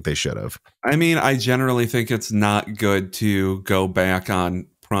point, but I think they should have. I mean, I generally think it's not good to go back on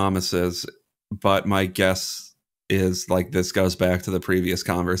promises, but my guess is, like, this goes back to the previous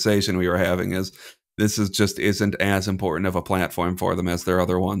conversation we were having, is this just isn't as important of a platform for them as their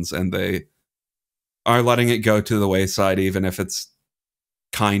other ones, and they are letting it go to the wayside, even if it's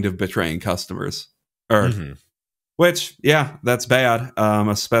kind of betraying customers. Which, yeah, that's bad,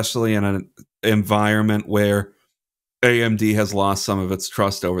 especially in an environment where AMD has lost some of its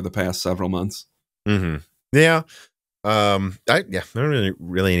trust over the past several months. Yeah. I don't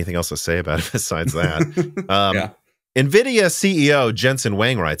really anything else to say about it besides that. Nvidia CEO Jensen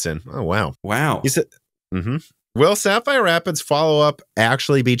Wang writes in, oh, wow. He said, will Sapphire Rapids follow-up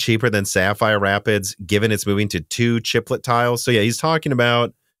actually be cheaper than Sapphire Rapids, given it's moving to 2 chiplet tiles? So yeah, he's talking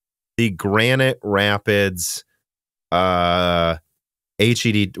about the Granite Rapids workstation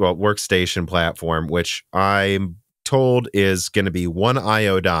platform, which I'm told is going to be 1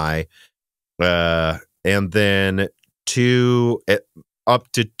 IO die, and then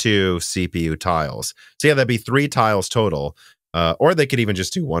up to 2 CPU tiles. So yeah, that'd be 3 tiles total. Or they could even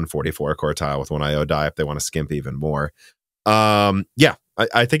just do 144 core tile with 1 IO die if they want to skimp even more. I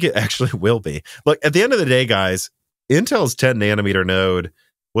think it actually will be. Look, at the end of the day, guys, Intel's 10 nanometer node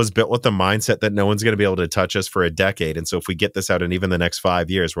was built with the mindset that no one's going to be able to touch us for a decade. And so if we get this out in even the next 5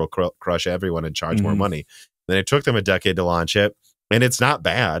 years, we'll crush everyone and charge more money. Then it took them a decade to launch it. And it's not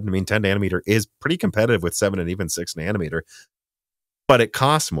bad. I mean, 10 nanometer is pretty competitive with 7 and even 6 nanometer. But it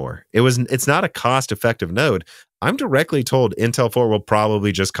costs more. It's not a cost-effective node. I'm directly told Intel 4 will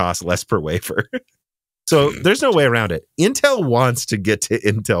probably just cost less per wafer. So there's no way around it. Intel wants to get to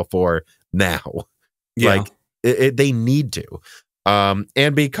Intel 4 now. Yeah. Like, they need to.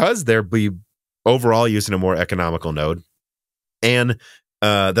 And because they're overall using a more economical node, and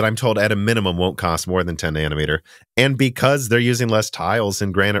that I'm told at a minimum won't cost more than 10 nanometer, and because they're using less tiles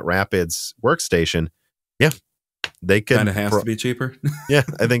in Granite Rapids workstation, yeah, they can. Kind of has to be cheaper. Yeah,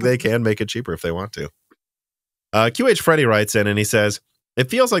 I think they can make it cheaper if they want to. QH Freddy writes in and he says, it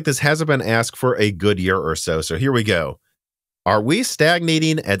feels like this hasn't been asked for a good year or so. So here we go. Are we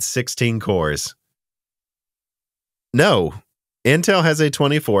stagnating at 16 cores? No. Intel has a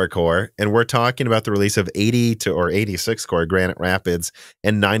 24 core, and we're talking about the release of 80 or 86 core Granite Rapids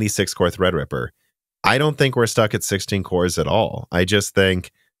and 96 core Threadripper. I don't think we're stuck at 16 cores at all. I just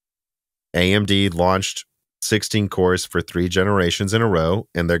think AMD launched 16 cores for 3 generations in a row,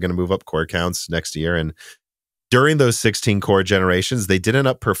 and they're going to move up core counts next year. And during those 16 core generations, they didn't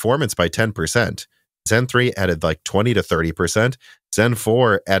up performance by 10%. Zen 3 added like 20 to 30%. Zen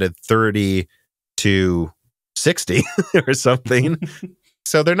 4 added 30 to 60 or something.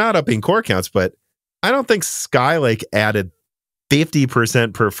 So they're not upping core counts, but I don't think Skylake added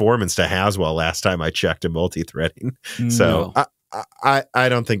 50% performance to Haswell last time I checked in multi-threading. So I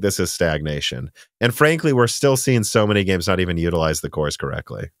don't think this is stagnation. And frankly, we're still seeing so many games not even utilize the cores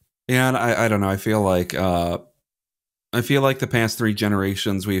correctly. Yeah, and I don't know. I feel like the past 3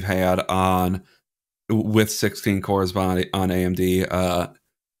 generations we've had with 16 cores on AMD,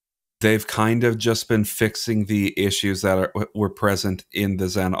 they've kind of just been fixing the issues that were present in the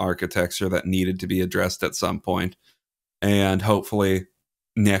Zen architecture that needed to be addressed at some point. And hopefully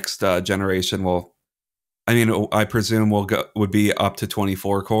next generation will, I mean, I presume would be up to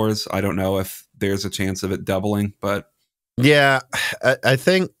 24 cores. I don't know if there's a chance of it doubling, but yeah, I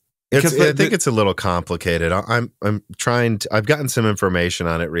think it's a little complicated. I'm trying to, I've gotten some information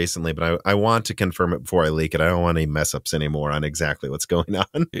on it recently, but I want to confirm it before I leak it. I don't want any mess ups anymore on exactly what's going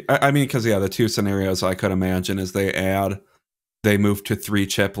on. I mean, because the 2 scenarios I could imagine is they move to 3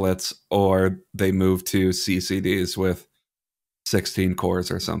 chiplets, or they move to CCDs with 16 cores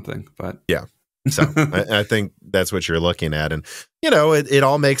or something. But yeah, so I think that's what you're looking at. And, it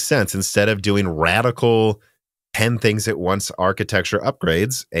all makes sense. Instead of doing radical 10 things at once architecture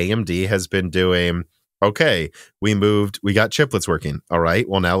upgrades, AMD has been doing, okay, we got chiplets working. All right,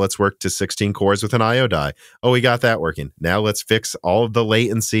 well, now let's work to 16 cores with an IO die. Oh, we got that working. Now let's fix all of the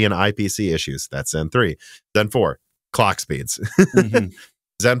latency and IPC issues. That's Zen 3. Zen 4, clock speeds.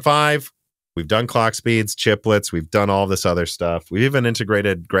 Zen 5, we've done clock speeds, chiplets, we've done all this other stuff. We've even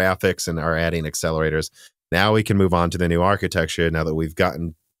integrated graphics and are adding accelerators. Now we can move on to the new architecture now that we've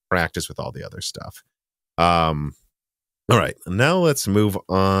gotten practice with all the other stuff. All right, now let's move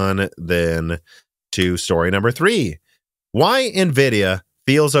on then to story number 3. Why Nvidia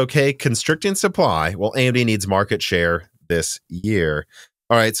feels okay constricting supply while AMD needs market share this year.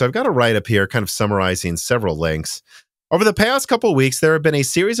 All right, so I've got a write-up here kind of summarizing several links. Over the past couple of weeks, there have been a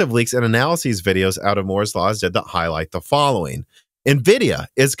series of leaks and analyses videos out of Moore's Law is Dead that highlight the following. Nvidia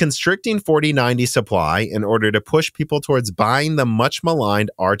is constricting 4090 supply in order to push people towards buying the much maligned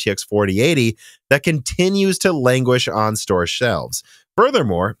RTX 4080 that continues to languish on store shelves.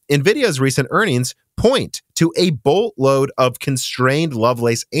 Furthermore, Nvidia's recent earnings point to a boatload of constrained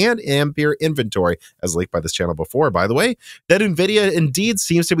Lovelace and Ampere inventory, as leaked by this channel before, by the way, that Nvidia indeed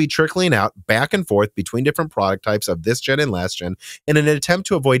seems to be trickling out back and forth between different product types of this gen and last gen in an attempt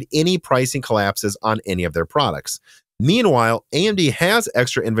to avoid any pricing collapses on any of their products. Meanwhile, AMD has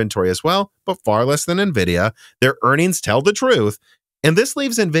extra inventory as well, but far less than Nvidia. Their earnings tell the truth, and this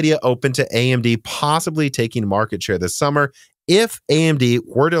leaves Nvidia open to AMD possibly taking market share this summer if AMD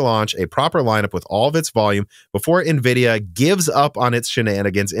were to launch a proper lineup with all of its volume before Nvidia gives up on its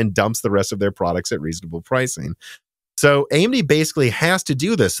shenanigans and dumps the rest of their products at reasonable pricing. So AMD basically has to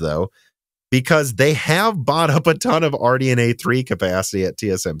do this, though, because they have bought up a ton of RDNA 3 capacity at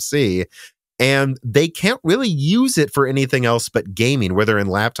TSMC, and they can't really use it for anything else but gaming, whether in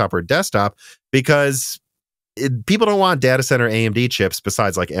laptop or desktop, because people don't want data center AMD chips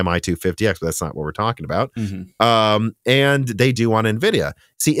besides like MI250X, but that's not what we're talking about. And they do want NVIDIA.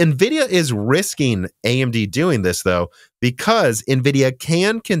 See, NVIDIA is risking AMD doing this, though, because NVIDIA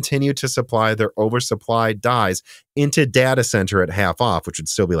can continue to supply their oversupplied dies into data center at half off, which would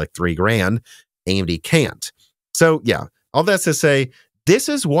still be like $3,000. AMD can't. So yeah, all that's to say, this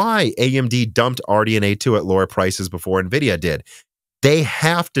is why AMD dumped RDNA 2 at lower prices before NVIDIA did. They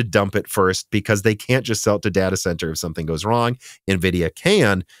have to dump it first because they can't just sell it to data center if something goes wrong. NVIDIA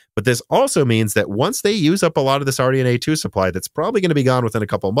can, but this also means that once they use up a lot of this RDNA 2 supply that's probably going to be gone within a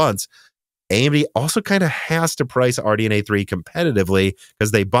couple of months, AMD also kind of has to price RDNA 3 competitively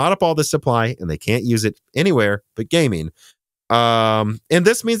because they bought up all this supply and they can't use it anywhere but gaming. And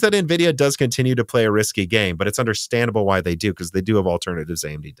this means that NVIDIA does continue to play a risky game, but it's understandable why they do, because they do have alternatives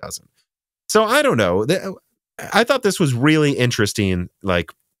AMD doesn't. So I don't know. I thought this was really interesting,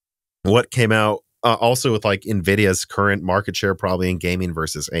 like what came out also with like NVIDIA's current market share probably in gaming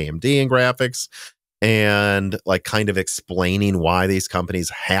versus AMD in graphics, and like kind of explaining why these companies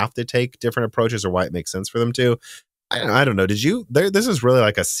have to take different approaches or why it makes sense for them to. I don't know. This is really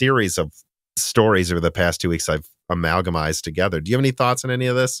like a series of stories over the past 2 weeks I've amalgamized together. Do you have any thoughts on any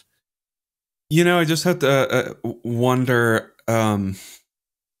of this? I just had to wonder,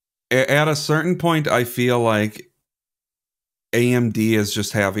 at a certain point, I feel like AMD is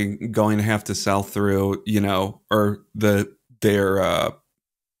just going to have to sell through, or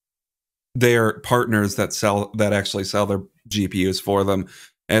their partners that actually sell their GPUs for them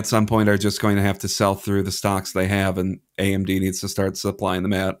at some point are just going to have to sell through the stocks they have, and AMD needs to start supplying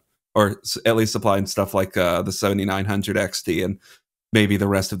them or at least supplying stuff like the 7900 XT and maybe the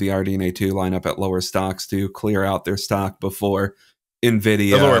rest of the RDNA 2 lineup at lower stocks to clear out their stock before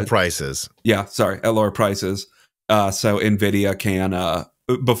Nvidia at lower prices. Yeah, sorry, at lower prices. So Nvidia can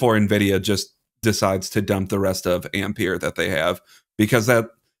before Nvidia just decides to dump the rest of Ampere that they have, because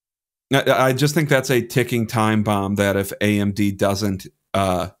I just think that's a ticking time bomb, that if AMD doesn't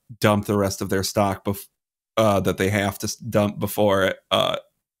dump the rest of their stock that they have to dump before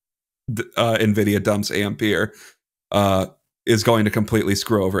Nvidia dumps Ampere, is going to completely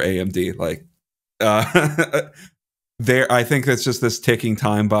screw over AMD. Like, I think that's just this ticking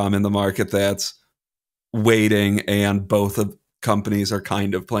time bomb in the market that's waiting, and both of companies are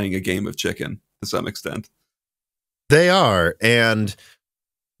kind of playing a game of chicken to some extent. They are. And,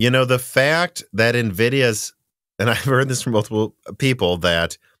 you know, the fact that NVIDIA's, and I've heard this from multiple people,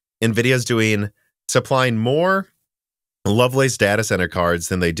 that NVIDIA's supplying more Lovelace data center cards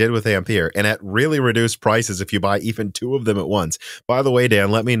than they did with Ampere, and at really reduced prices if you buy even 2 of them at once. By the way, Dan,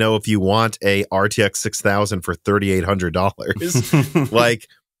 let me know if you want a RTX 6000 for $3,800. Like,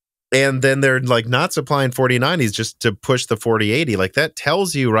 and then they're like not supplying 4090s just to push the 4080. Like, that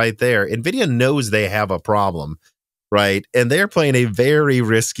tells you right there, NVIDIA knows they have a problem, right? And they're playing a very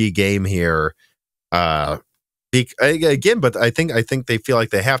risky game here. Again, but I think they feel like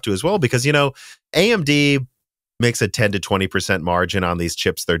they have to as well, because, you know, AMD makes a 10 to 20% margin on these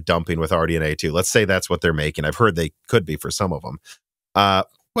chips they're dumping with RDNA too. Let's say that's what they're making. I've heard they could be for some of them.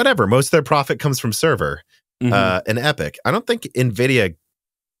 Whatever. Most of their profit comes from server and EPYC. I don't think NVIDIA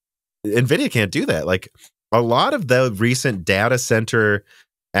can't do that. Like, a lot of the recent data center,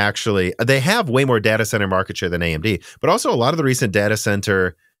 actually, they have way more data center market share than AMD, but also a lot of the recent data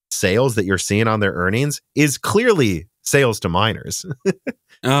center sales that you're seeing on their earnings is clearly sales to miners.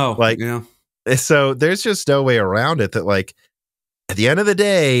 Oh, like, yeah. So there's just no way around it, that, like, at the end of the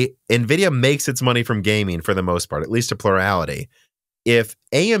day, NVIDIA makes its money from gaming for the most part, at least a plurality. If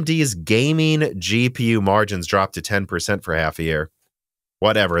AMD's gaming GPU margins drop to 10% for half a year,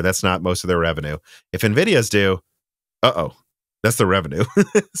 whatever, that's not most of their revenue. If NVIDIA's do, that's the revenue.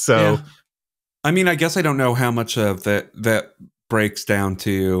 So, yeah. I mean, I guess I don't know how much of that breaks down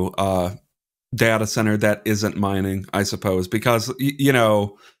to data center that isn't mining, I suppose, because, you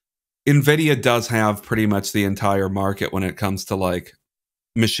know, NVIDIA does have pretty much the entire market when it comes to, like,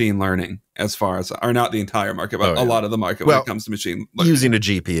 machine learning, as far as, or not the entire market, but a lot of the market when it comes to machine learning. Using a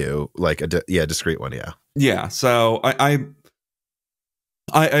GPU, like a discrete one, yeah. Yeah, so I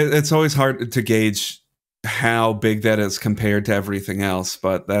it's always hard to gauge how big that is compared to everything else,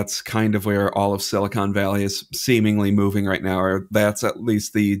 but that's kind of where all of Silicon Valley is seemingly moving right now, or that's at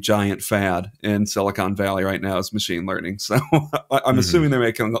least the giant fad in Silicon Valley right now, is machine learning. So I'm assuming they're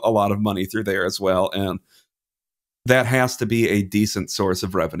making a lot of money through there as well, and that has to be a decent source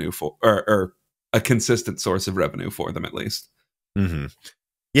of revenue for, or a consistent source of revenue for them, at least. Yeah,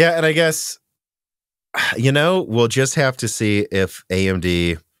 and I guess, you know, we'll just have to see if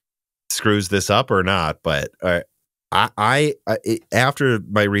AMD screws this up or not. But I after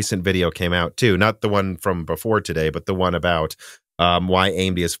my recent video came out too, not the one from before today, but the one about why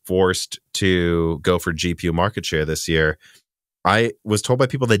AMD is forced to go for GPU market share this year, I was told by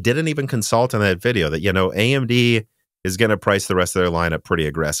people that didn't even consult on that video that, you know, AMD is going to price the rest of their lineup pretty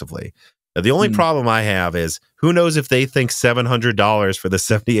aggressively. Now, the only problem I have is, who knows if they think $700 for the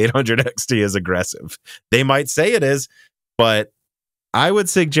 7800 XT is aggressive. They might say it is, but I would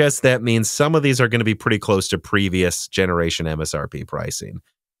suggest that means some of these are going to be pretty close to previous generation MSRP pricing.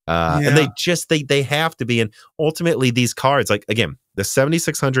 And they have to be. And ultimately, these cards, like, again, the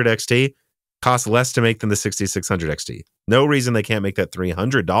 7600 XT costs less to make than the 6600 XT. No reason they can't make that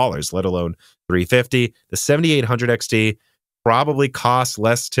 $300, let alone $350. The 7800 XT probably costs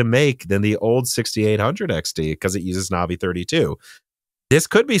less to make than the old 6800 XT because it uses Navi 32. This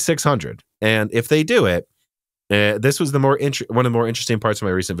could be 600. And if they do it, this was one of the more interesting parts of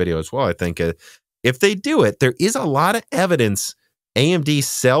my recent video as well. I think if they do it, there is a lot of evidence AMD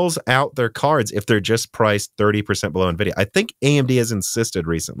sells out their cards if they're just priced 30% below NVIDIA. I think AMD has insisted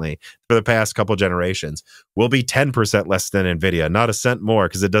recently, for the past couple generations, will be 10% less than NVIDIA, not a cent more,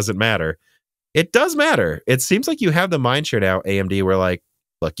 because it doesn't matter. It does matter. It seems like you have the mind share now, AMD, where, like,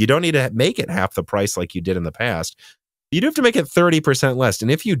 look, you don't need to make it half the price like you did in the past. You do have to make it 30% less. And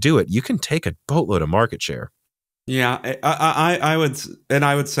if you do it, you can take a boatload of market share. Yeah, I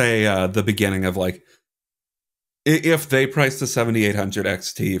would say the beginning of, like, if they price the 7800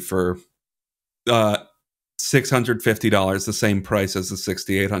 XT for $650, the same price as the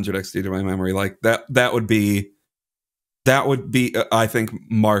 6800 XT, to my memory, like, that would be I think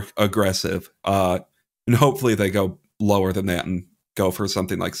mark aggressive. And hopefully they go lower than that and go for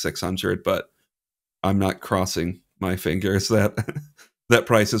something like 600, but I'm not crossing my fingers that that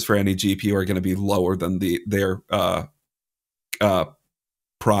prices for any GPU are going to be lower than their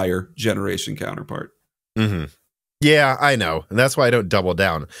prior generation counterpart. Mm-hmm. Yeah, I know. And that's why I don't double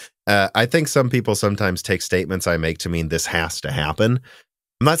down. I think some people sometimes take statements I make to mean this has to happen.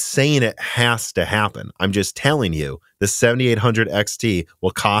 I'm not saying it has to happen. I'm just telling you the 7800 XT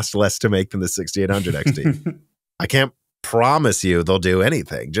will cost less to make than the 6800 XT. I can't promise you they'll do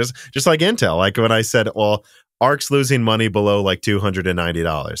anything. Just like Intel. Like when I said, well, ARC's losing money below like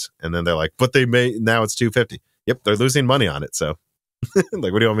 $290. And then they're like, but they may, now it's $250. Yep, they're losing money on it. So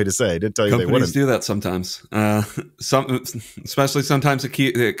like, what do you want me to say? I didn't tell you Companies they wouldn't. do that sometimes. Especially sometimes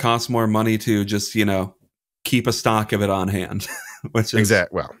it costs more money to just, keep a stock of it on hand. Which is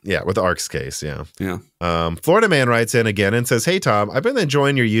Well, yeah, with ARC's case, yeah. Yeah. Florida Man writes in again and says, hey, Tom, I've been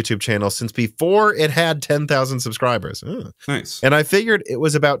enjoying your YouTube channel since before it had 10,000 subscribers. Oh. Nice. And I figured it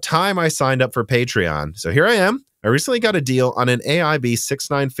was about time I signed up for Patreon. So here I am. I recently got a deal on an AIB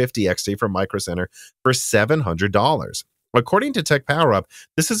 6950 XT from Micro Center for $700. According to Tech Power Up,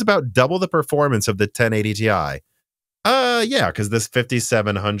 this is about double the performance of the 1080 Ti. Yeah, because this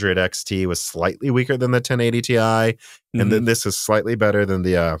 5700 XT was slightly weaker than the 1080 Ti, and then this is slightly better than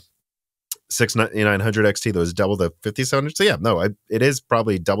the 6900 XT that was double the 5700. So yeah, no, it is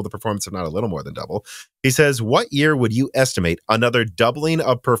probably double the performance, if not a little more than double. He says, what year would you estimate another doubling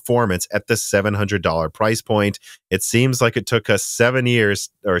of performance at the $700 price point? It seems like it took us 7 years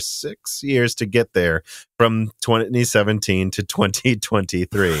or 6 years to get there from 2017 to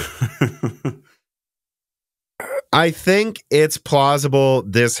 2023. I think it's plausible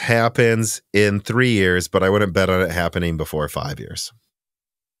this happens in 3 years, but I wouldn't bet on it happening before 5 years.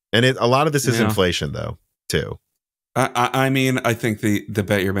 And a lot of this is inflation, though, too. I mean, I think the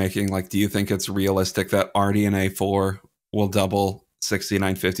bet you're making, like, do you think it's realistic that RDNA 4 will double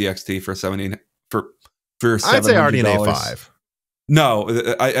 6950 XT for $70 for $700? I'd say RDNA 5.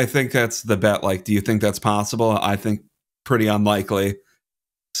 No, I think that's the bet. Like, do you think that's possible? I think pretty unlikely.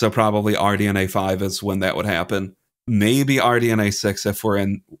 So probably RDNA 5 is when that would happen. Maybe RDNA 6 if we're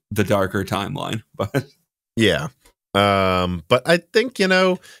in the darker timeline. But yeah. But I think,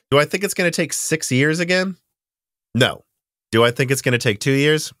 do I think it's going to take 6 years again? No. Do I think it's going to take 2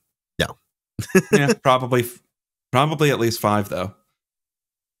 years? No. Yeah, probably at least 5, though.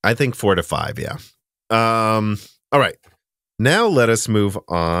 I think 4 to 5, yeah. All right. Now let us move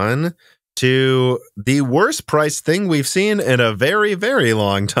on to the worst price thing we've seen in a very, very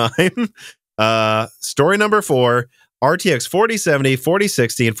long time. Story number 4, RTX 4070,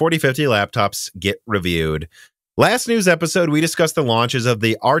 4060, and 4050 laptops get reviewed. Last news episode, we discussed the launches of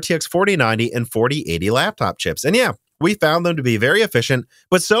the RTX 4090 and 4080 laptop chips. And yeah, we found them to be very efficient,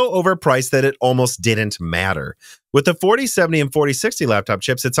 but so overpriced that it almost didn't matter. With the 4070 and 4060 laptop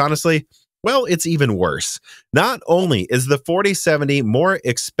chips, it's honestly, well, it's even worse. Not only is the 4070 more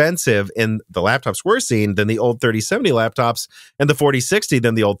expensive in the laptops we're seeing than the old 3070 laptops, and the 4060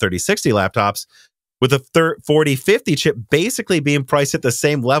 than the old 3060 laptops, with the 4050 chip basically being priced at the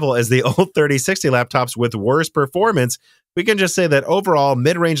same level as the old 3060 laptops with worse performance, we can just say that overall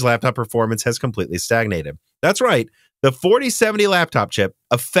mid-range laptop performance has completely stagnated. That's right. The 4070 laptop chip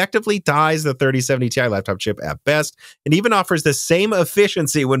effectively ties the 3070 Ti laptop chip at best and even offers the same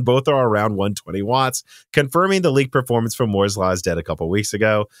efficiency when both are around 120 watts, confirming the leaked performance from Moore's Law is dead a couple weeks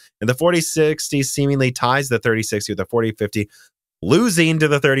ago. And the 4060 seemingly ties the 3060 with the 4050, losing to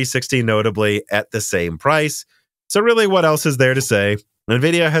the 3060 notably at the same price. So really, what else is there to say?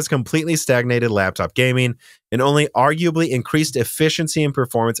 Nvidia has completely stagnated laptop gaming and only arguably increased efficiency and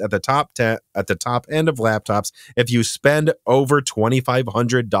performance at the top end of laptops if you spend over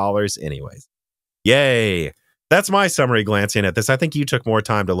 $2,500 anyways. Yay! That's my summary glancing at this. I think you took more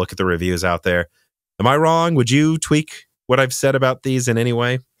time to look at the reviews out there. Am I wrong? Would you tweak what I've said about these in any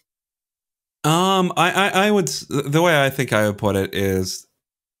way? I would, the way I think I would put it is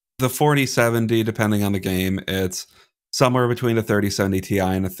the 4070, depending on the game, it's somewhere between a 3070 Ti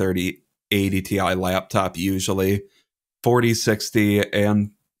and a 3080 Ti laptop, usually. 4060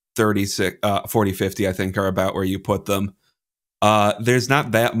 and 4050, I think, are about where you put them. There's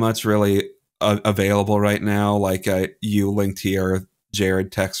not that much really available right now. Like you linked here,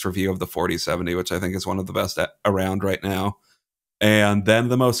 Jared text review of the 4070, which I think is one of the best around right now. And then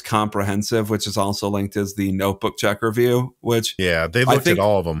the most comprehensive, which is also linked, is the notebook check review, which... Yeah, they looked at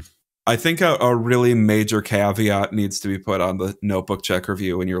all of them. I think a really major caveat needs to be put on the notebook check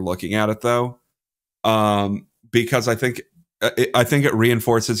review when you're looking at it, though. Because I think it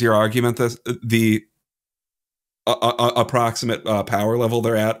reinforces your argument that the approximate power level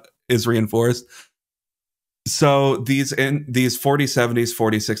they're at is reinforced. So these 4070s,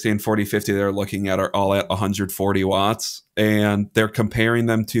 4060, and 4050 they're looking at are all at 140 watts, and they're comparing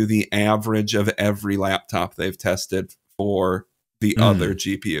them to the average of every laptop they've tested for the other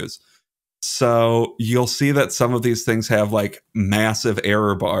GPUs. So you'll see that some of these things have like massive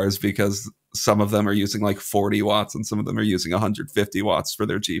error bars because some of them are using like 40 watts and some of them are using 150 watts for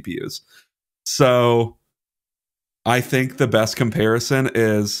their GPUs. So I think the best comparison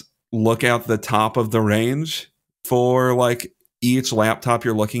is look at the top of the range for like each laptop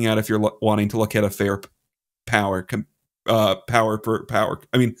you're looking at if you're wanting to look at a fair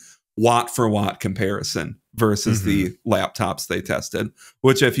watt for watt comparison versus the laptops they tested,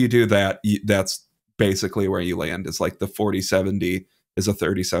 which if you do that, that's basically where you land. Is like the 4070 is a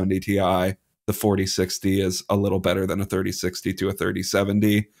 3070 Ti, the 4060 is a little better than a 3060 to a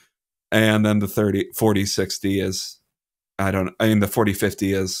 3070, and then the 4060 is the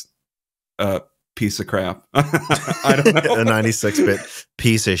 4050 is a piece of crap. I don't know. A 96-bit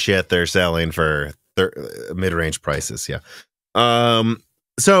piece of shit they're selling for mid-range prices. Yeah.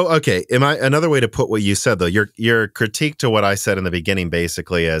 So, okay. Another way to put what you said, though, your critique to what I said in the beginning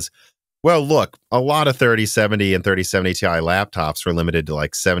basically is, well, look, a lot of 3070 and 3070 Ti laptops were limited to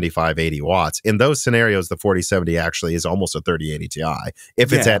like 75, 80 watts. In those scenarios, the 4070 actually is almost a 3080 Ti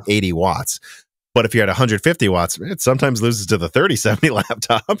if it's at 80 watts. But if you're at 150 watts, it sometimes loses to the 3070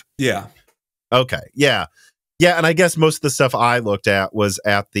 laptop. Yeah. Okay. Yeah. Yeah. And I guess most of the stuff I looked at was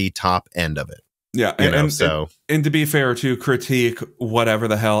at the top end of it. Yeah. And to be fair, to critique whatever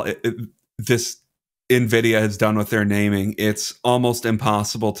the hell this NVIDIA has done with their naming, it's almost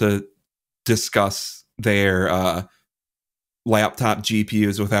impossible to discuss their laptop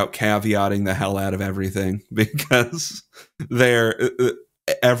GPUs without caveating the hell out of everything, because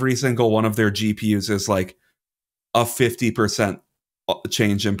every single one of their GPUs is like a 50%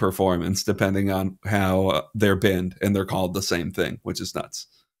 change in performance depending on how they're binned, and they're called the same thing, which is nuts.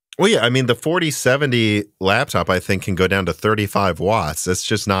 Well, yeah, I mean, the 4070 laptop, I think, can go down to 35 watts. It's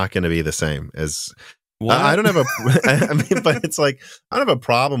just not going to be the same as... I don't have but it's like, I don't have a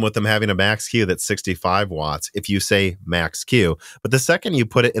problem with them having a max Q that's 65 watts if you say max Q. But the second you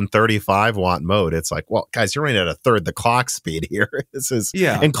put it in 35 watt mode, it's like, well, guys, you're running at a third the clock speed here.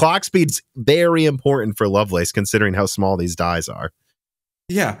 And clock speed's very important for Lovelace, considering how small these dies are.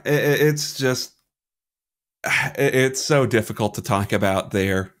 Yeah, it's just... It's so difficult to talk about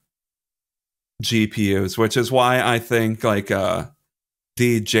their GPUs, which is why I think like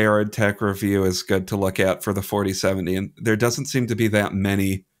the Jared Tech review is good to look at for the 4070. And there doesn't seem to be that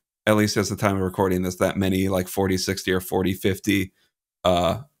many, at least as the time of recording this, that many like 4060 or 4050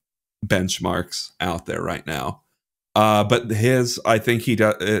 benchmarks out there right now. But his, I think he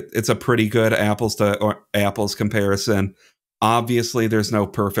does. It's a pretty good apples to apples comparison. Obviously, there's no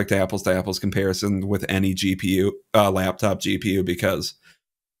perfect apples to apples comparison with any GPU, laptop GPU, because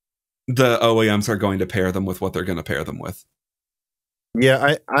the OEMs are going to pair them with what they're going to pair them with.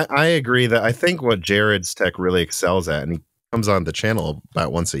 Yeah, I agree that I think what Jared's Tech really excels at, and he comes on the channel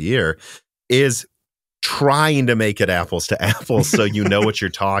about once a year, is trying to make it apples to apples so you know what you're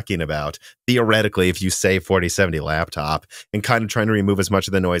talking about. Theoretically, if you say 4070 laptop, and kind of trying to remove as much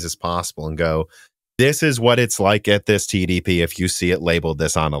of the noise as possible and go, this is what it's like at this TDP if you see it labeled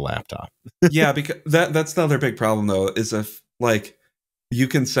this on a laptop. Yeah, because that's the other big problem, though, is if like you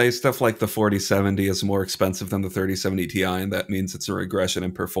can say stuff like the 4070 is more expensive than the 3070 Ti, and that means it's a regression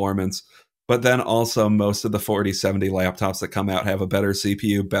in performance. But then also most of the 4070 laptops that come out have a better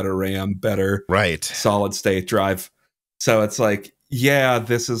CPU, better RAM, better solid state drive. So it's like, yeah,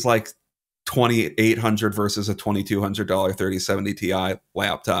 this is like $2,800 versus a $2,200 3070 Ti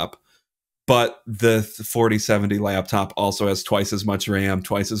laptop. But the 4070 laptop also has twice as much RAM,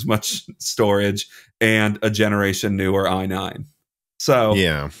 twice as much storage, and a generation newer i9. So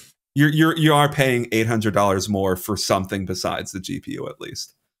yeah, you are paying $800 more for something besides the GPU, at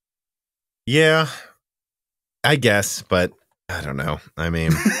least. Yeah, I guess, but I don't know. I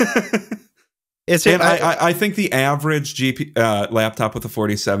mean, I think the average laptop with a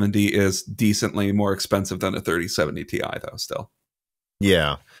 4070 is decently more expensive than a 3070 Ti, though. Still,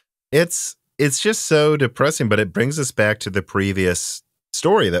 yeah, it's just so depressing. But it brings us back to the previous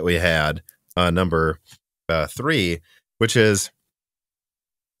story that we had, number 3, which is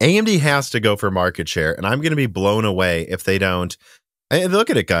AMD has to go for market share, and I'm going to be blown away if they don't. And look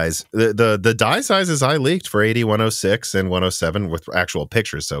at it, guys. The die sizes I leaked for 80, 106, and 107 with actual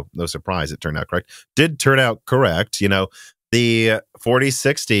pictures, so no surprise it turned out correct. Did turn out correct. You know, the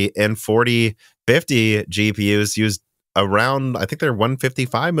 4060 and 4050 GPUs used around, I think they're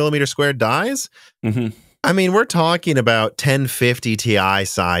 155 millimeter squared dies. I mean, we're talking about 1050 Ti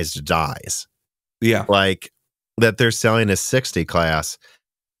sized dies. Yeah. Like that they're selling as 60 class.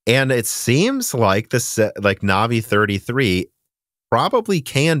 And it seems like like Navi 33 probably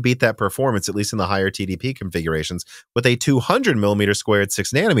can beat that performance, at least in the higher TDP configurations, with a 200 millimeter squared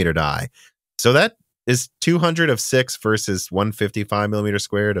 6 nanometer die. So that is 200 of 6 versus 155 millimeter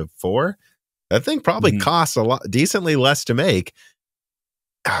squared of 4. That thing probably costs a lot, decently less to make.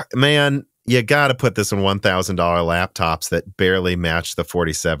 Man, you got to put this in $1,000 laptops that barely match the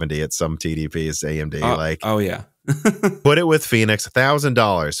 4070 at some TDPs, AMD. Oh yeah. Put it with Phoenix,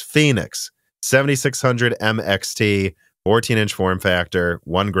 $1,000. Phoenix, 7600 MXT, 14-inch form factor,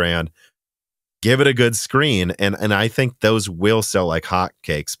 $1,000. Give it a good screen, and I think those will sell like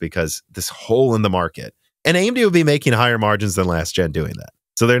hotcakes because this hole in the market. And AMD would be making higher margins than last gen doing that.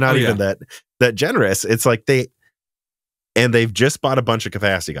 So they're not even that generous. It's like they've just bought a bunch of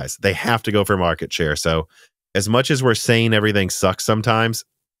capacity, guys. They have to go for market share. So as much as we're saying everything sucks sometimes,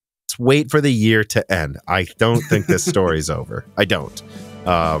 let's wait for the year to end. I don't think this story's over. I don't.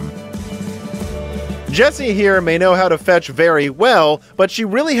 Jessie here may know how to fetch very well, but she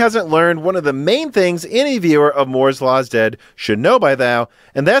really hasn't learned one of the main things any viewer of Moore's Law is Dead should know by now,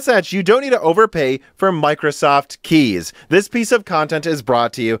 and that's that you don't need to overpay for Microsoft keys. This piece of content is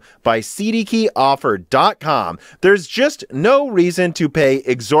brought to you by cdkeyoffer.com. There's just no reason to pay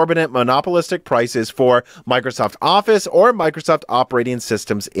exorbitant monopolistic prices for Microsoft Office or Microsoft operating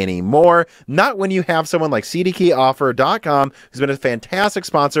systems anymore. Not when you have someone like cdkeyoffer.com, who's been a fantastic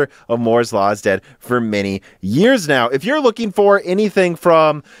sponsor of Moore's Law is Dead for many years now. If you're looking for anything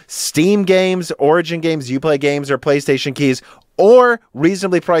from Steam games, Origin games, Uplay games, or PlayStation keys, or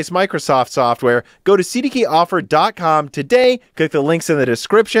reasonably priced Microsoft software, go to cdkeyoffer.com today, click the links in the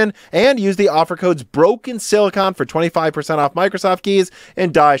description, and use the offer codes BrokenSilicon for 25% off Microsoft keys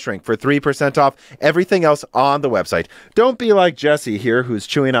and DieShrink for 3% off everything else on the website. Don't be like Jesse here, who's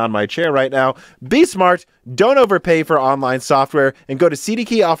chewing on my chair right now. Be smart, don't overpay for online software, and go to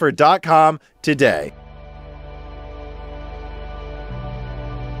cdkeyoffer.com today.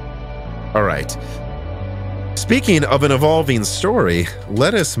 All right. Speaking of an evolving story,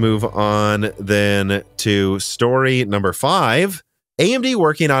 let us move on then to story number 5. AMD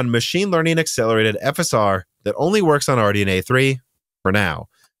working on machine learning accelerated FSR that only works on RDNA 3 for now.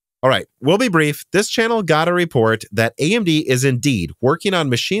 All right, we'll be brief. This channel got a report that AMD is indeed working on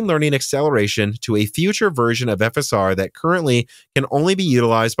machine learning acceleration to a future version of FSR that currently can only be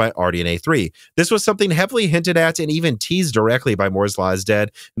utilized by RDNA 3. This was something heavily hinted at and even teased directly by Moore's Law is Dead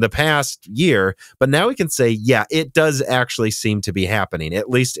in the past year, but now we can say, yeah, it does actually seem to be happening,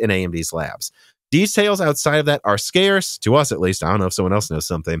 at least in AMD's labs. Details outside of that are scarce, to us at least. I don't know if someone else knows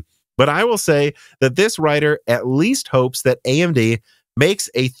something, but I will say that this writer at least hopes that AMD makes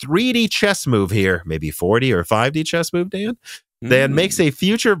a 3D chess move here, maybe 4D or 5D chess move, Dan, then makes a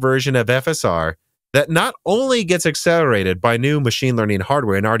future version of FSR that not only gets accelerated by new machine learning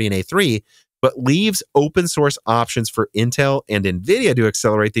hardware in RDNA 3, but leaves open source options for Intel and Nvidia to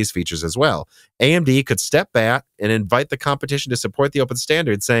accelerate these features as well. AMD could step back and invite the competition to support the open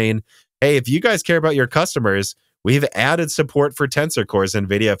standard, saying, hey, if you guys care about your customers, we've added support for Tensor Cores,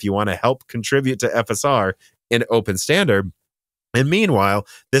 Nvidia, if you want to help contribute to FSR in open standard. And meanwhile,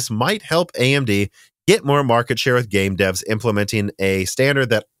 this might help AMD get more market share with game devs implementing a standard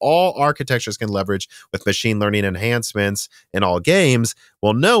that all architectures can leverage with machine learning enhancements in all games,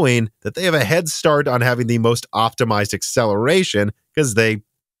 while knowing that they have a head start on having the most optimized acceleration because they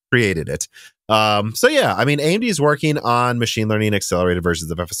created it. So yeah, I mean, AMD is working on machine learning accelerated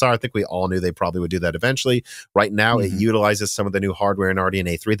versions of FSR. I think we all knew they probably would do that eventually. Right now, it utilizes some of the new hardware in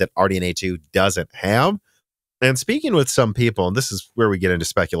RDNA 3 that RDNA 2 doesn't have. And speaking with some people, and this is where we get into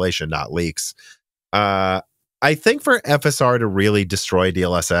speculation, not leaks, I think for FSR to really destroy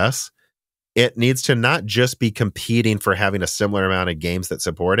DLSS, it needs to not just be competing for having a similar amount of games that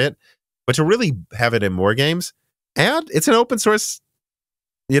support it, but to really have it in more games. And it's an open source,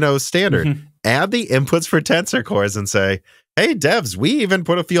 standard. Add the inputs for Tensor Cores and say, hey, devs, we even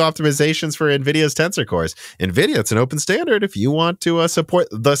put a few optimizations for NVIDIA's Tensor Cores. NVIDIA, it's an open standard. If you want to support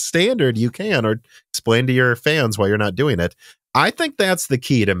the standard, you can, or explain to your fans why you're not doing it. I think that's the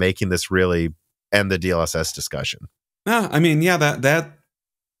key to making this really end the DLSS discussion. I mean, yeah, that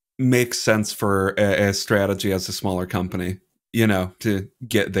makes sense for a strategy as a smaller company, to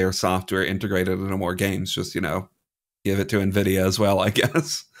get their software integrated into more games. Just, give it to NVIDIA as well, I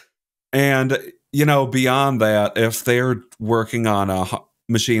guess. And beyond that, if they're working on a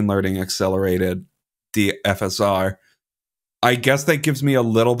machine learning accelerated FSR, I guess that gives me a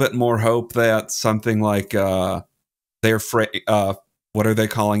little bit more hope that something like what are they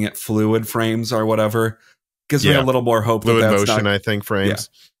calling it? Fluid frames or whatever. Gives me a little more hope. Fluid motion, I think, frames.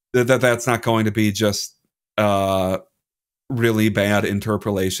 Yeah, that's not going to be just really bad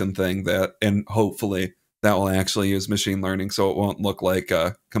interpolation thing and hopefully that will actually use machine learning, so it won't look like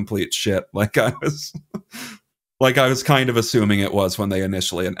complete shit like I was kind of assuming it was when they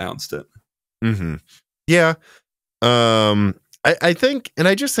initially announced it. Mm-hmm. Yeah. I think, and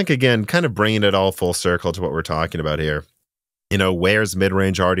I just think, again, kind of bringing it all full circle to what we're talking about here, you know, where's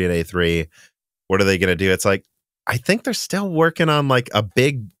mid-range RDNA 3? What are they going to do? It's like, I think they're still working on like a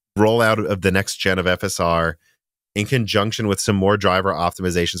big rollout of the next gen of FSR in conjunction with some more driver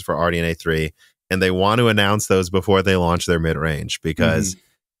optimizations for RDNA 3. And they want to announce those before they launch their mid-range, because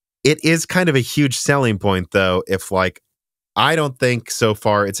it is kind of a huge selling point, though, if like, I don't think so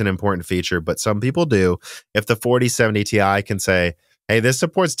far it's an important feature, but some people do. If the 4070 Ti can say, hey, this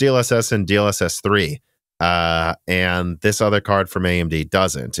supports DLSS and DLSS 3, and this other card from AMD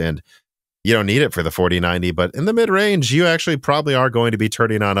doesn't, and you don't need it for the 4090, but in the mid-range, you actually probably are going to be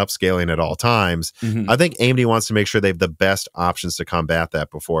turning on upscaling at all times. I think AMD wants to make sure they have the best options to combat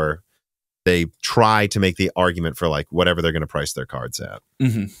that before they try to make the argument for like whatever they're going to price their cards at.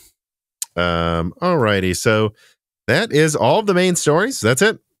 Alrighty, so that is all of the main stories. That's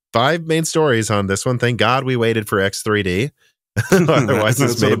it. 5 main stories on this one. Thank God we waited for X3D. Otherwise,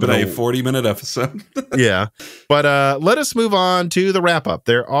 this would have been a 40-minute episode. Yeah. But let us move on to the wrap-up.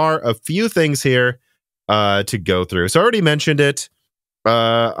 There are a few things here to go through. So I already mentioned it.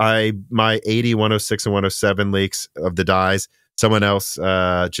 My 80, 106, and 107 leaks of the dies. Someone else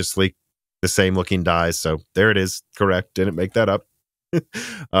just leaked the same looking dies. So there it is. Correct. Didn't make that up.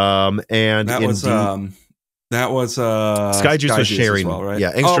 And that was Sky Juice was sharing, well, right?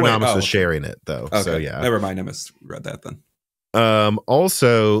 Yeah, Extronomics was sharing it though. Okay. So yeah, never mind. I misread that then.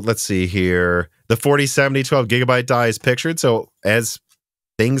 Also, let's see here. The 4070 12 gigabyte die is pictured. So as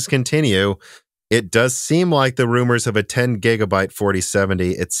things continue, it does seem like the rumors of a 10 gigabyte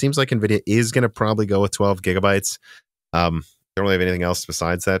 4070. It seems like Nvidia is going to probably go with 12 gigabytes. Don't really have anything else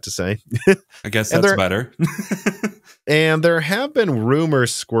besides that to say. I guess that's better. And there have been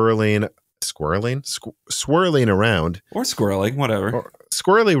rumors swirling around, or squirreling, whatever, or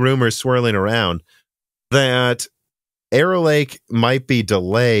squirrely rumors swirling around that Arrow Lake might be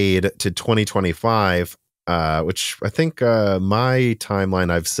delayed to 2025, which I think my timeline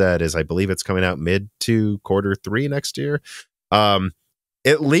I've said is I believe it's coming out mid to Q3 next year.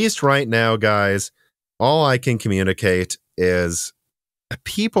 At least right now, guys, all I can communicate is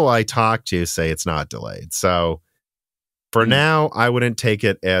people I talk to say it's not delayed. So for now, I wouldn't take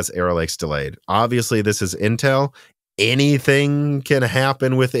it as Arrow Lake's delayed. Obviously, this is Intel. Anything can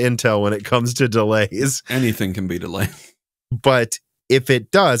happen with Intel when it comes to delays. Anything can be delayed. But if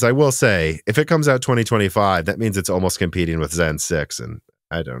it does, I will say, if it comes out 2025, that means it's almost competing with Zen 6. And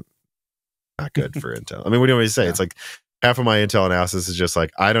not good for Intel. I mean, what do you want me to say? Yeah. It's like half of my Intel analysis is just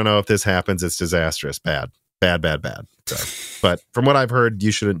like, I don't know if this happens. It's disastrous. Bad. So, but from what I've heard,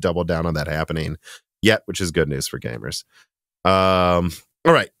 you shouldn't double down on that happening yet, which is good news for gamers. All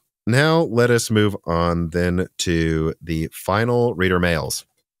right. Now let us move on then to the final reader mails.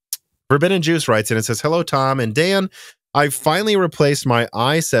 Forbidden Juice writes in and says, hello, Tom and Dan. I finally replaced my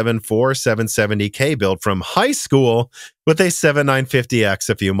i7-4770K build from high school with a 7950X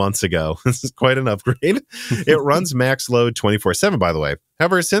a few months ago. This is quite an upgrade. It runs max load 24/7, by the way.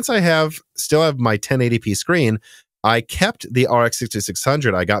 However, since I still have my 1080p screen, I kept the RX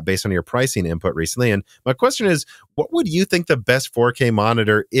 6600 I got based on your pricing input recently. And my question is, what would you think the best 4K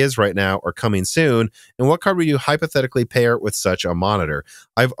monitor is right now or coming soon? And what card would you hypothetically pair with such a monitor?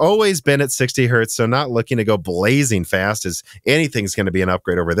 I've always been at 60 hertz, so not looking to go blazing fast as anything's going to be an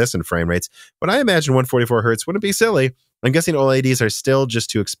upgrade over this in frame rates. But I imagine 144 hertz wouldn't be silly. I'm guessing OLEDs are still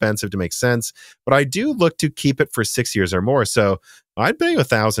just too expensive to make sense, but I do look to keep it for 6 years or more. So I'd pay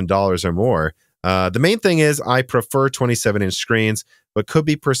 $1,000 or more. The main thing is I prefer 27-inch screens, but could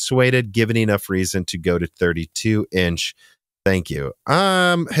be persuaded given enough reason to go to 32-inch. Thank you.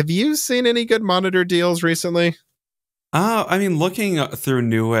 Have you seen any good monitor deals recently? I mean, looking through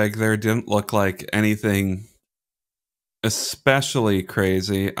Newegg, there didn't look like anything especially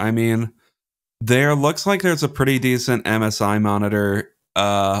crazy. I mean, there looks like there's a pretty decent MSI monitor.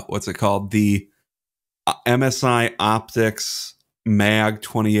 What's it called? The MSI Optics Mag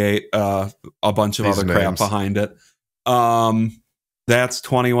 28, a bunch of other crap behind it. That's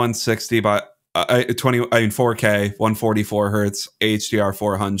 2160 by 4K, 144 hertz, HDR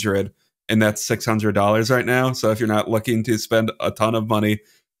 400, and that's $600 right now. So if you're not looking to spend a ton of money,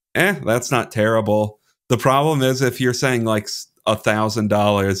 that's not terrible. The problem is if you're saying like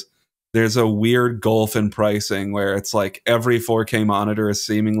 $1,000, there's a weird gulf in pricing where it's like every 4K monitor is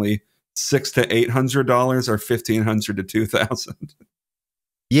seemingly $600 to $800 or $1,500 to $2,000.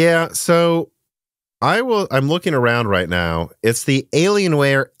 Yeah, so I'm looking around right now. It's the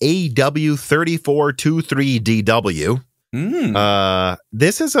Alienware AW3423DW.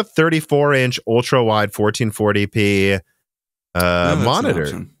 This is a 34-inch ultra-wide 1440p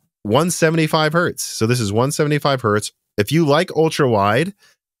monitor. 175 hertz. So this is 175 hertz. If you like ultra-wide,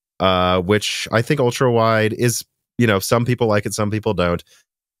 which I think ultra-wide is, some people like it, some people don't.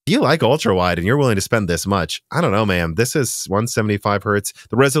 If you like ultra-wide and you're willing to spend this much, I don't know, man. This is 175 hertz.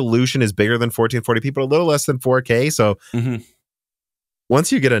 The resolution is bigger than 1440p, but a little less than 4K. So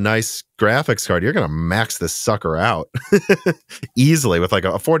once you get a nice graphics card, you're going to max this sucker out easily. With like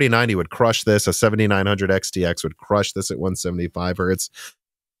a 4090 would crush this. A 7900 XTX would crush this at 175 hertz.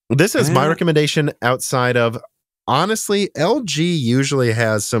 This is my recommendation outside of, honestly, LG usually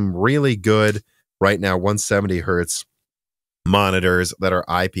has some really good, right now, 170 hertz monitors that are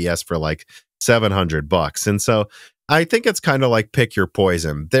IPS for like $700. And so I think it's kind of like pick your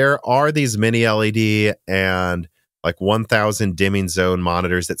poison. There are these mini LED and like 1000 dimming zone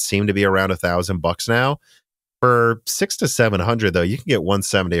monitors that seem to be around $1,000 now. For $600 to $700 though, you can get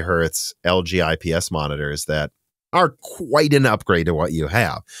 170 hertz LG IPS monitors that are quite an upgrade to what you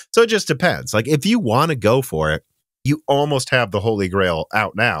have. So it just depends. Like if you want to go for it, you almost have the holy grail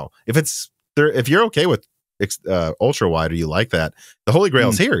out now. If you're okay with ultra wide or you like that, the holy grail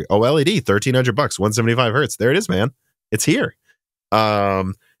is here. OLED, $1,300, 175 hertz. There it is, man. It's here.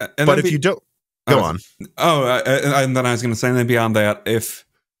 But if you don't, go on. And then I was going to say, and then beyond that, if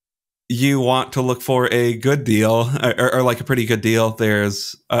you want to look for a good deal or like a pretty good deal,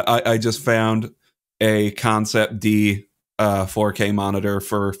 there's I just found a Concept D 4K monitor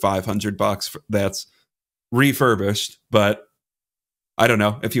for $500 that's refurbished, but I don't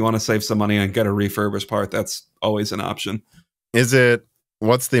know. If you want to save some money and get a refurbished part, that's always an option.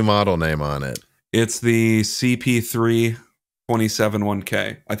 What's the model name on it? It's the CP3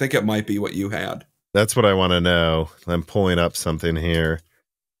 271K. I think it might be what you had. That's what I want to know. I'm pulling up something here.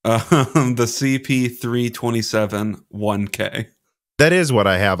 The CP3 1K. That is what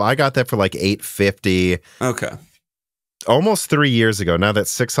I have. I got that for like $850. Okay. Almost 3 years ago. Now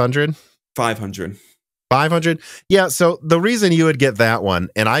that's $600? 500. 500? Yeah, so the reason you would get that one,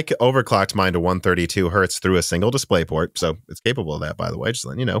 and I overclocked mine to 132 hertz through a single display port, so it's capable of that, by the way, just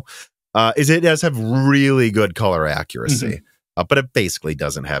letting you know, is it does have really good color accuracy, but it basically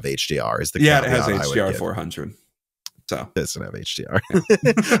doesn't have HDR. Is the it has HDR 400. So it doesn't have HDR.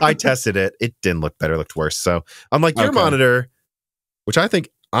 I tested it. It didn't look better. It looked worse. So I'm like, your monitor, which I think,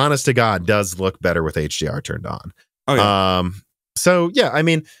 honest to God, does look better with HDR turned on. Oh, yeah. So, yeah, I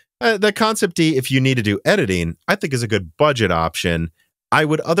mean, the Concept D, if you need to do editing, I think is a good budget option. I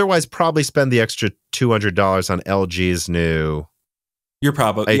would otherwise probably spend the extra $200 on LG's new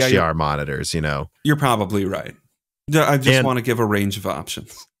HDR monitors, You're probably right. I just want to give a range of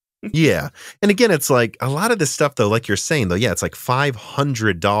options. Yeah. And again, it's like a lot of this stuff, though, like you're saying, though, yeah, it's like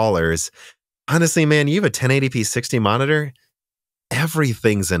 $500. Honestly, man, you have a 1080p 60 monitor,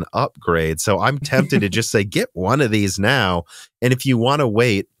 everything's an upgrade. So I'm tempted to just say, get one of these now. And if you want to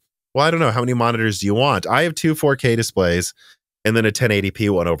wait, well, I don't know. How many monitors do you want? I have 2 4K displays and then a 1080p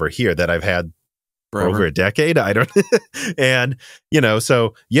one over here that I've had for over a decade. I don't. And,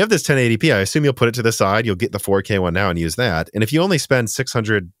 so you have this 1080p. I assume you'll put it to the side. You'll get the 4K one now and use that. And if you only spend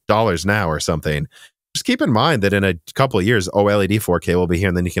 $600 now or something, just keep in mind that in a couple of years, OLED 4K will be here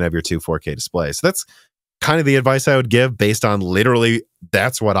and then you can have your 2 4K displays. So that's kind of the advice I would give based on literally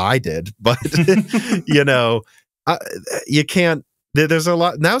that's what I did. But, you can't. There's a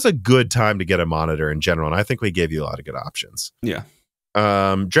lot. Now's a good time to get a monitor in general, and I think we gave you a lot of good options. Yeah.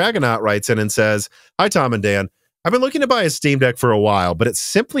 Dragonaut writes in and says, "Hi, Tom and Dan. I've been looking to buy a Steam Deck for a while, but it's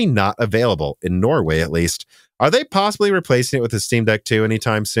simply not available, in Norway at least. Are they possibly replacing it with a Steam Deck 2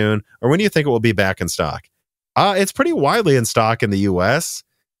 anytime soon, or when do you think it will be back in stock?" It's pretty widely in stock in the US.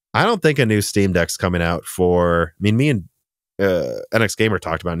 I don't think a new Steam Deck's coming out for, me and NX Gamer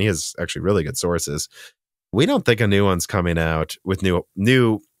talked about it, and he has actually really good sources. We don't think a new one's coming out with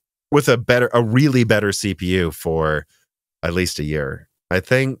with a really better CPU for at least a year. I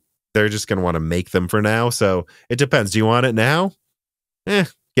think they're just going to want to make them for now. So it depends. Do you want it now?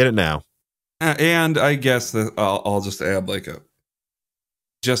 Get it now. And I guess that I'll just add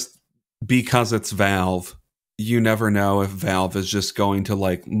just because it's Valve, you never know if Valve is just going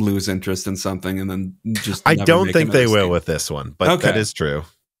to lose interest in something and then just. I don't think they will with this one, but that is true.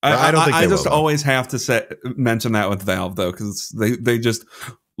 I don't think I just always have to mention that with Valve, though, because they just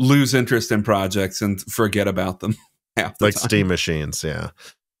lose interest in projects and forget about them half the time. Steam machines, yeah.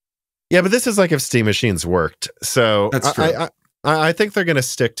 Yeah, but this is like if Steam machines worked. So that's true. I think they're going to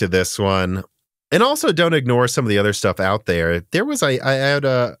stick to this one. And also, don't ignore some of the other stuff out there. There was I've had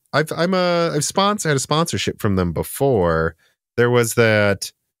a sponsorship from them before. There was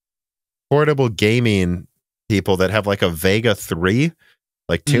that portable gaming people that have like a Vega 3,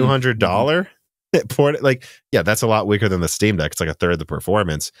 like $200 port. Like, yeah, that's a lot weaker than the Steam Deck. It's like a third of the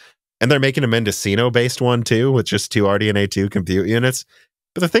performance. And they're making a Mendocino based one too, with just 2 RDNA 2 compute units.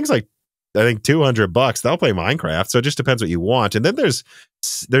 But the thing's like, I think $200. They'll play Minecraft, so it just depends what you want. And then there's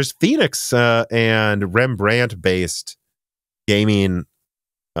Phoenix and Rembrandt based gaming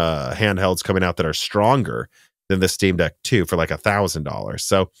handhelds coming out that are stronger than the Steam Deck 2 for like $1,000.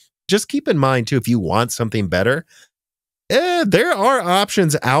 So just keep in mind too, if you want something better, there are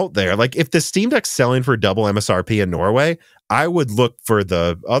options out there. Like if the Steam Deck's selling for double MSRP in Norway, I would look for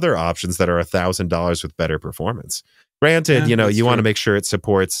the other options that are $1,000 with better performance. Granted, you want to make sure it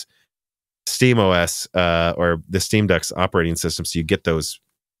supports SteamOS or the Steam Deck's operating system, so you get those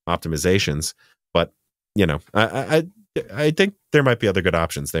optimizations. But I think there might be other good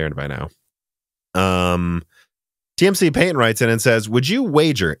options there by now. TMC Paint writes in and says, would you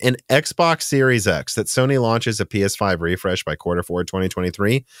wager an Xbox Series X that Sony launches a PS5 refresh by Q4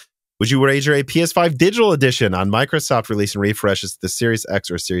 2023? Would you wager a PS5 digital edition on Microsoft releasing refreshes the Series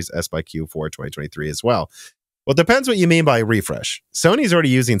X or Series S by Q4 2023 as well? Well, it depends what you mean by refresh. Sony's already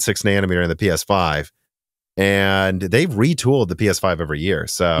using 6 nanometer in the PS5, and they've retooled the PS5 every year.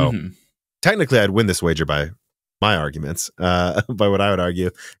 So technically, I'd win this wager by my arguments, by what I would argue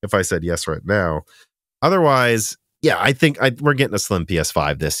if I said yes right now. Otherwise, yeah, I think we're getting a slim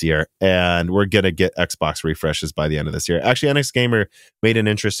PS5 this year, and we're going to get Xbox refreshes by the end of this year. Actually, NX Gamer made an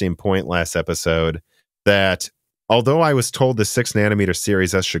interesting point last episode that although I was told the 6 nanometer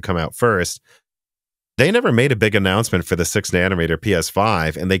Series S should come out first, they never made a big announcement for the 6 nanometer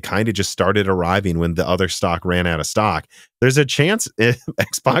PS5, and they kind of just started arriving when the other stock ran out of stock. There's a chance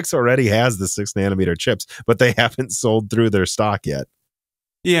Xbox already has the 6 nanometer chips, but they haven't sold through their stock yet.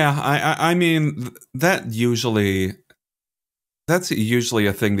 Yeah, I mean, that's usually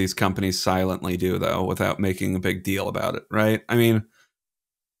a thing these companies silently do, though, without making a big deal about it, right? I mean,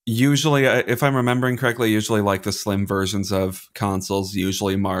 usually, if I'm remembering correctly, usually like the slim versions of consoles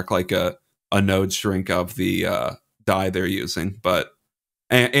usually mark like a node shrink of the die they're using. But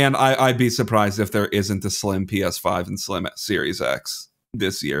and I'd be surprised if there isn't a slim PS5 and slim Series X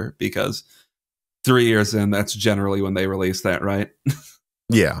this year, because 3 years in, that's generally when they release that, right?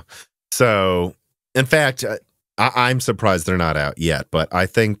 Yeah. So, in fact, I'm surprised they're not out yet, but I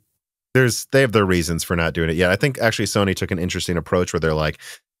think they have their reasons for not doing it yet. I think actually Sony took an interesting approach where they're like,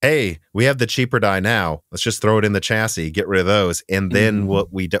 hey, we have the cheaper die now. Let's just throw it in the chassis, get rid of those. And then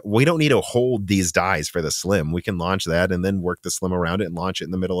we don't need to hold these dies for the Slim. We can launch that and then work the Slim around it and launch it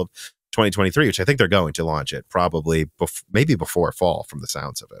in the middle of 2023, which I think they're going to launch it probably maybe before fall from the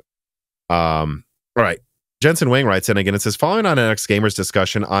sounds of it. All right. Jensen Wing writes in again. It says, following on NX Gamer's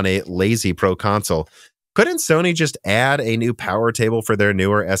discussion on a lazy pro console, couldn't Sony just add a new power table for their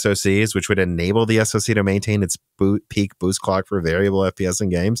newer SoCs, which would enable the SoC to maintain its peak boost clock for variable FPS in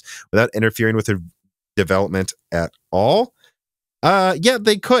games without interfering with their development at all? Yeah,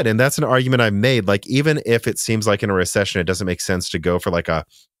 they could. And that's an argument I've made. Like, even if it seems like in a recession, it doesn't make sense to go for like a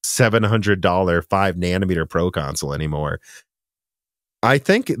 $700 5 nanometer pro console anymore. I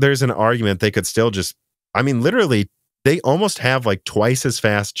think there's an argument they could still just, I mean, literally, they almost have like twice as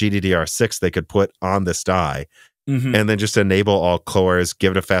fast GDDR6 they could put on this die, and then just enable all cores,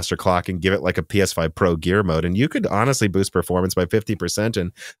 give it a faster clock, and give it like a PS5 Pro gear mode. And you could honestly boost performance by 50%,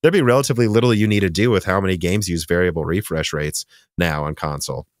 and there'd be relatively little you need to do with how many games use variable refresh rates now on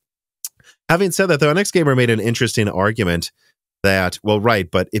console. Having said that, though, NX Gamer made an interesting argument that, well, right,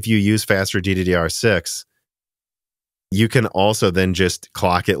 but if you use faster GDDR6, you can also then just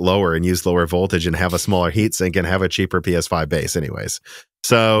clock it lower and use lower voltage and have a smaller heatsink and have a cheaper PS5 base anyways.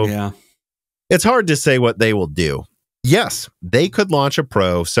 So yeah, it's hard to say what they will do. Yes, they could launch a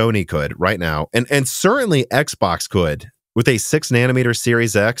Pro, Sony could right now, and certainly Xbox could with a 6 nanometer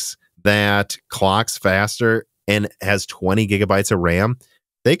Series X that clocks faster and has 20 gigabytes of RAM.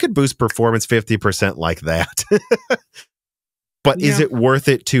 They could boost performance 50% like that. But is it worth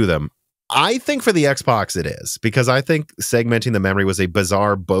it to them? I think for the Xbox it is, because I think segmenting the memory was a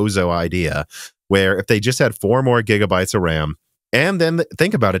bizarre bozo idea where if they just had 4 more gigabytes of RAM, and then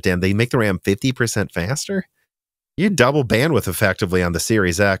think about it, Dan, they make the RAM 50% faster. You double bandwidth effectively on the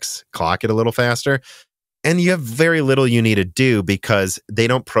Series X, clock it a little faster, and you have very little you need to do because they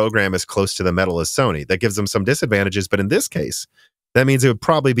don't program as close to the metal as Sony. That gives them some disadvantages, but in this case, that means it would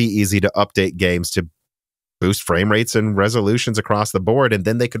probably be easy to update games to boost frame rates and resolutions across the board, and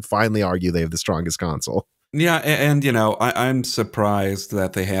then they could finally argue they have the strongest console. Yeah, and you know, I'm surprised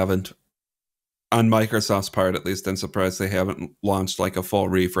that they haven't on Microsoft's part, at least, I'm surprised they haven't launched like a full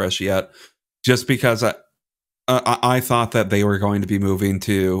refresh yet. Just because I thought that they were going to be moving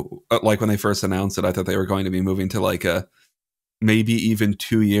to, like when they first announced it, I thought they were going to be moving to like a maybe even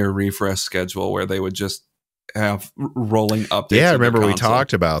 2-year refresh schedule where they would just have rolling updates. Yeah, I remember we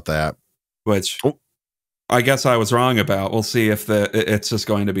talked about that. Which I guess I was wrong about. We'll see if it's just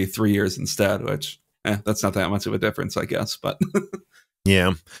going to be 3 years instead, which that's not that much of a difference, I guess. But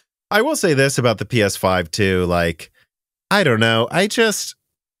yeah, I will say this about the PS5 too. Like, I don't know.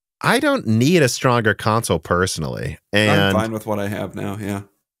 I don't need a stronger console personally. And I'm fine with what I have now. Yeah.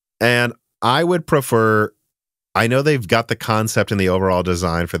 And I would prefer, I know they've got the concept and the overall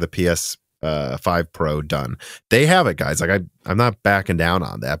design for the PS5 Pro done. They have it, guys. Like I'm not backing down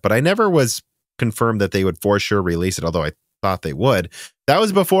on that, but I never was confirmed that they would for sure release it, although I thought they would. That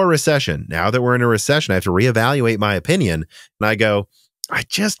was before recession. Now that we're in a recession, I have to reevaluate my opinion. And I go, I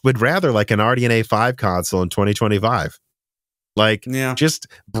just would rather like an RDNA 5 console in 2025. Like, just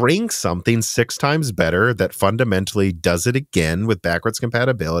bring something 6 times better that fundamentally does it again with backwards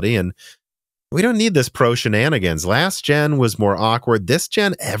compatibility. And we don't need this pro shenanigans. Last gen was more awkward. This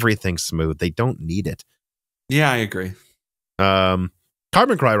gen, everything's smooth. They don't need it. Yeah, I agree. Carbon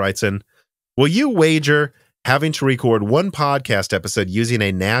Cry writes in, will you wager having to record one podcast episode using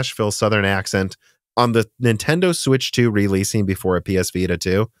a Nashville Southern accent on the Nintendo Switch 2 releasing before a PS Vita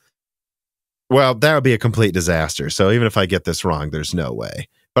 2? Well, that would be a complete disaster. So even if I get this wrong, there's no way.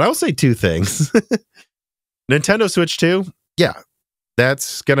 But I will say 2 things. Nintendo Switch 2, yeah,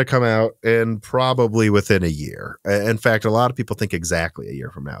 that's going to come out in probably within a year. In fact, a lot of people think exactly a year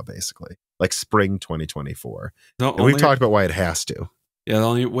from now, basically. Like spring 2024. And we've talked about why it has to. Yeah, the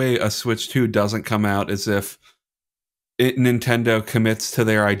only way a Switch 2 doesn't come out is if Nintendo commits to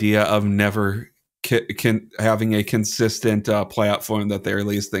their idea of never having a consistent platform that they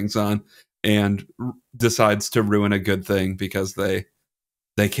release things on, and decides to ruin a good thing because they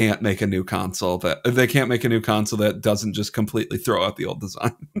can't make a new console that doesn't just completely throw out the old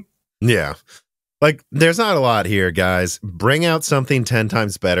design. Yeah. Like, there's not a lot here, guys. Bring out something 10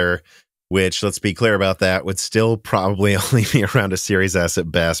 times better, which, let's be clear about that, would still probably only be around a Series S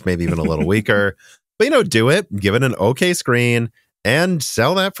at best, maybe even a little weaker. But, do it, give it an okay screen, and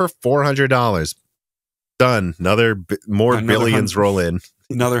sell that for $400. Done. Another billions roll in.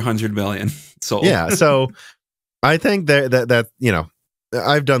 Another 100 million sold. Yeah, so I think that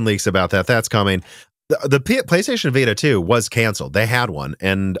I've done leaks about that. That's coming. The PlayStation Vita 2 was canceled. They had one,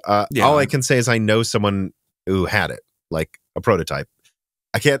 and all I can say is I know someone who had it, like a prototype.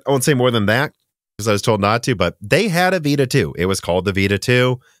 I won't say more than that because I was told not to, but they had a Vita 2. It was called the Vita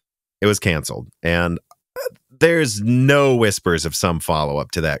 2. It was canceled, and there's no whispers of some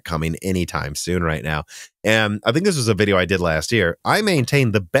follow-up to that coming anytime soon right now. And I think this was a video I did last year. I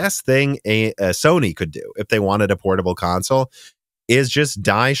maintain the best thing a Sony could do if they wanted a portable console is just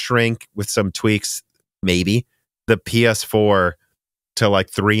die shrink with some tweaks, maybe, the PS4 to like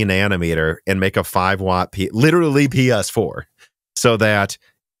 3 nanometer and make a 5-watt, literally PS4, so that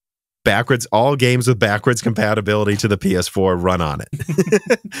all games with backwards compatibility to the PS4 run on it.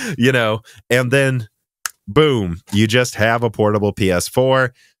 And then boom, you just have a portable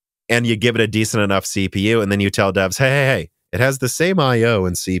PS4 and you give it a decent enough CPU, and then you tell devs, hey, it has the same IO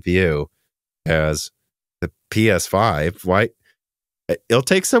and CPU as the PS5. Why? It'll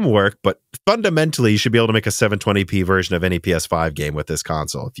take some work, but fundamentally you should be able to make a 720p version of any PS5 game with this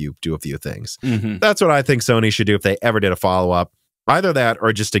console if you do a few things. That's what I think Sony should do if they ever did a follow-up. Either that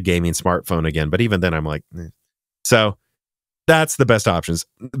or just a gaming smartphone again. But even then I'm like, So that's the best options.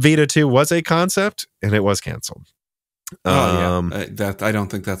 Vita 2 was a concept, and it was canceled. I don't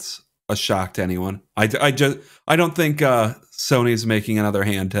think that's a shock to anyone. I don't think Sony's making another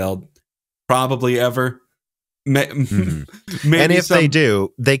handheld probably ever. Maybe and if they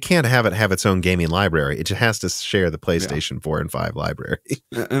do, they can't have its own gaming library. It just has to share the PlayStation 4 and 5 library.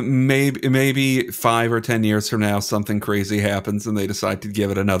 Maybe 5 or 10 years from now, something crazy happens and they decide to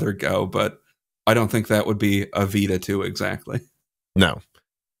give it another go. But I don't think that would be a Vita 2 exactly. No,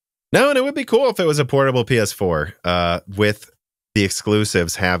 and it would be cool if it was a portable PS4 with the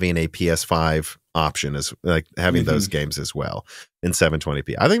exclusives having a PS5 option, as like having those games as well in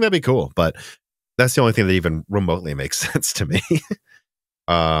 720p. I think that'd be cool, but that's the only thing that even remotely makes sense to me.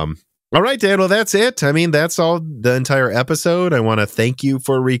 All right, Dan. Well, that's it. I mean, that's all the entire episode. I want to thank you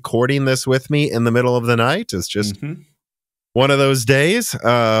for recording this with me in the middle of the night. It's just one of those days.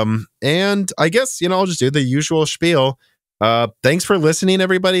 And I guess, I'll just do the usual spiel. Thanks for listening,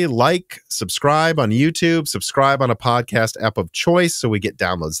 everybody. Like, subscribe on YouTube, subscribe on a podcast app of choice so we get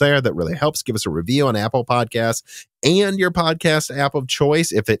downloads there. That really helps. Give us a review on Apple Podcasts and your podcast app of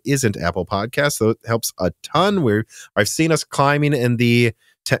choice. If it isn't Apple Podcasts, that helps a ton. I've seen us climbing in the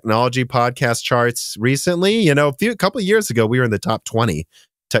technology podcast charts recently. You know, a couple of years ago, we were in the top 20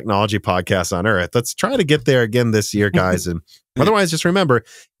 technology podcasts on Earth. Let's try to get there again this year, guys. And otherwise, just remember,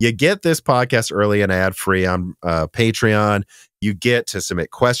 you get this podcast early and ad-free on Patreon. You get to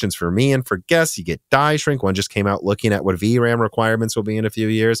submit questions for me and for guests. You get Die Shrink. One just came out looking at what VRAM requirements will be in a few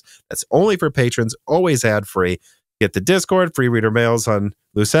years. That's only for patrons, always ad-free. Get the Discord, free reader mails on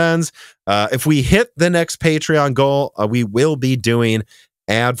loose ends. If we hit the next Patreon goal, we will be doing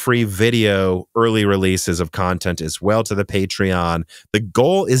ad-free video early releases of content as well to the Patreon. The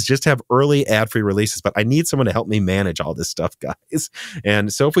goal is just to have early ad-free releases, but I need someone to help me manage all this stuff, guys.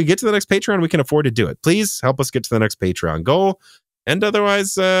 And so if we get to the next Patreon, we can afford to do it. Please help us get to the next Patreon goal. And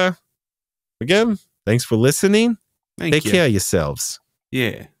otherwise, again, thanks for listening. Take care of yourselves.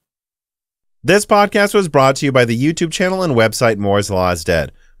 Yeah. This podcast was brought to you by the YouTube channel and website Moore's Law is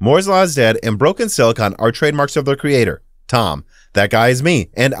Dead. Moore's Law is Dead and Broken Silicon are trademarks of their creator, Tom. That guy is me,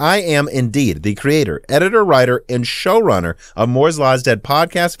 and I am indeed the creator, editor, writer, and showrunner of Moore's Law is Dead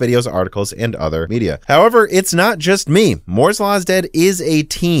podcasts, videos, articles, and other media. However, it's not just me. Moore's Law is Dead is a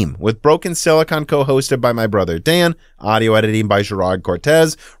team, with Broken Silicon co-hosted by my brother Dan, audio editing by Gerard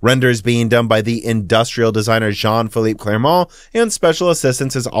Cortez, renders being done by the industrial designer Jean-Philippe Clermont, and special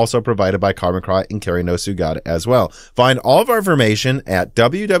assistance is also provided by Carbon Cry and Carrie No Sugad as well. Find all of our information at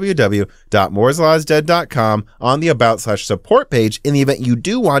www.mooreslawsdead.com on the About/Support page. In the event you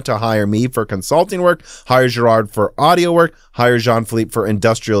do want to hire me for consulting work, hire Gerard for audio work, hire Jean-Philippe for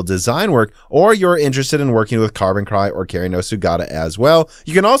industrial design work, or you're interested in working with Carbon Cry or Carrie No Sugada as well.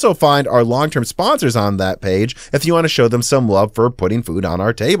 You can also find our long-term sponsors on that page if you want to show them some love for putting food on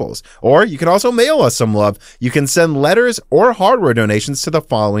our tables. Or you can also mail us some love. You can send letters or hardware donations to the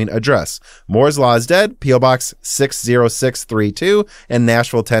following address: Moore's Law is Dead, P.O. Box 60632 in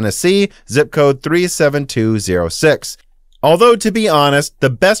Nashville, Tennessee, zip code 37206. Although, to be honest, the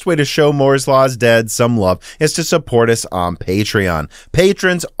best way to show Moore's Law is Dead some love is to support us on Patreon.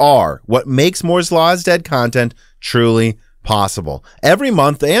 Patrons are what makes Moore's Law is Dead content truly possible. Every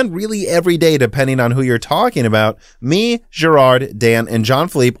month, and really every day, depending on who you're talking about, me, Gerard, Dan, and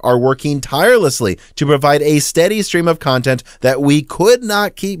Jean-Philippe are working tirelessly to provide a steady stream of content that we could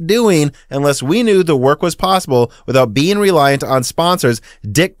not keep doing unless we knew the work was possible without being reliant on sponsors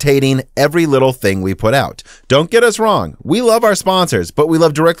dictating every little thing we put out. Don't get us wrong. We love our sponsors, but we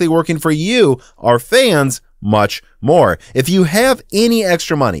love directly working for you, our fans, much more. If you have any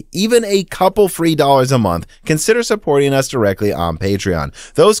extra money, even a couple free dollars a month, consider supporting us directly on Patreon.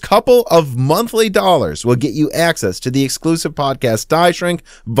 Those couple of monthly dollars will get you access to the exclusive podcast Die Shrink,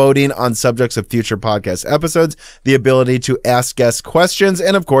 voting on subjects of future podcast episodes, the ability to ask guests questions,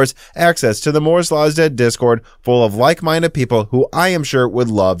 and of course, access to the Moore's Law is Dead Discord full of like-minded people who I am sure would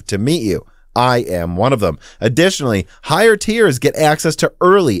love to meet you. I am one of them. Additionally, higher tiers get access to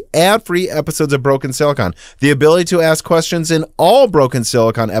early, ad-free episodes of Broken Silicon, the ability to ask questions in all Broken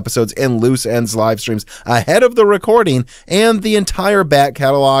Silicon episodes and Loose Ends live streams ahead of the recording, and the entire back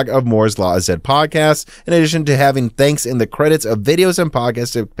catalog of Moore's Law is Dead podcasts, in addition to having thanks in the credits of videos and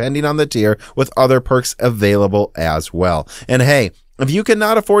podcasts depending on the tier, with other perks available as well. And hey, if you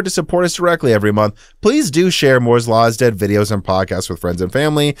cannot afford to support us directly every month, please do share Moore's Law is Dead videos and podcasts with friends and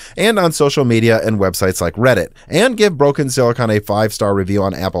family, and on social media and websites like Reddit, and give Broken Silicon a 5-star review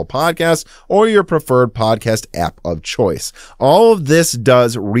on Apple Podcasts or your preferred podcast app of choice. All of this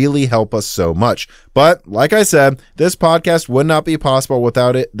does really help us so much. But like I said, this podcast would not be possible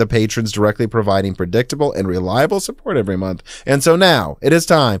without the patrons directly providing predictable and reliable support every month. And so now it is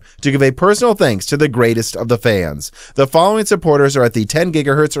time to give a personal thanks to the greatest of the fans. The following supporters are at the 10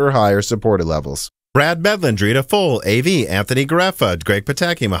 gigahertz or higher supported levels: Brad Bedlin, Drita Full, AV, Anthony Gareffa, Greg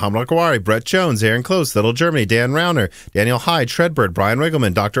Pataki, Muhammad Al-Kawari, Brett Jones, Aaron Close, Little Germany, Dan Rauner, Daniel Hyde, Treadbird, Brian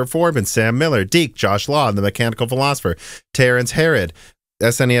Riggleman, Dr. Forbin, Sam Miller, Deke, Josh Law, The Mechanical Philosopher, Terrence Herod,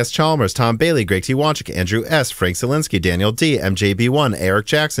 SNES Chalmers, Tom Bailey, Greg T. Wanchik, Andrew S., Frank Zielinski, Daniel D., MJB1, Eric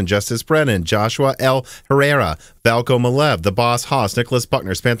Jackson, Justice Brennan, Joshua L. Herrera, Valko Malev, The Boss Haas, Nicholas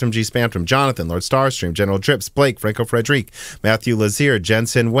Buckner, Spantrum G. Spantrum, Jonathan, Lord Starstream, General Drips, Blake, Franco Frederic, Matthew Lazier,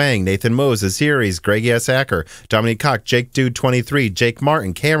 Jensen Wang, Nathan Mose, Aziris, Greg S. Acker, Dominique Koch, Jake Dude 23, Jake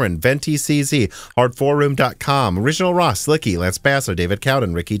Martin, Cameron, Venti CZ, Hard4Room.com, Original Ross, Slicky, Lance Bassler, David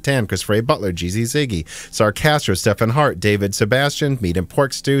Cowden, Ricky Tan, Christopher Butler, GZ Ziggy, Sarcastro, Stefan Hart, David Sebastian, Meat and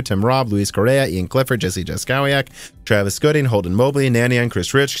Pork Stew, Tim Robb, Luis Correa, Ian Clifford, Jesse Jaskowiak, Travis Gooding, Holden Mobley, Nanian,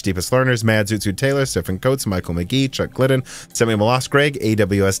 Chris Rich, Deepest Learners, Mad Zoot Taylor, Stephen Coates, Michael McGee, Chuck Glidden, Samuel Molas, Greg,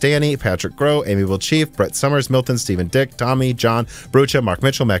 AWS Danny, Patrick Groh, Amiable Chief, Brett Summers, Milton, Stephen Dick, Tommy, John, Brucha, Mark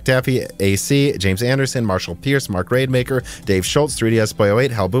Mitchell, Mac Daffy, AC, James Anderson, Marshall Pierce, Mark Raidmaker, Dave Schultz, 3DS Boy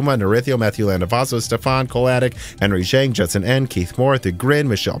 08, Hal Buma, Norithio, Matthew Landavaso, Stefan, Cole Attic, Henry Zhang, Judson N, Keith Moore, The Grin,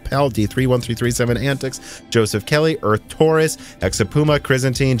 Michelle Pell, D31337 Antics, Joseph Kelly, Earth Taurus, Exapuma,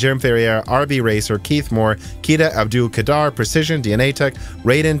 Chrysantine, Jim Ferrier, RB Racer, Keith Moore, Kita Abdul Kadar, Precision, DNA Tech,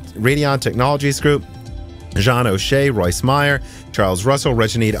 Radeon Technologies Group, Jean O'Shea, Royce Meyer, Charles Russell,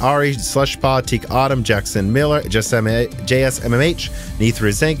 Reginald Ari, Slushpaw, Teak Autumn, Jackson Miller, JSMMH,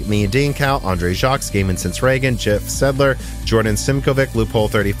 Neithra Zink, Me and Dean Cal, Andre Jacques, Gaming Since Reagan, Jeff Sedler, Jordan Simkovic, Loophole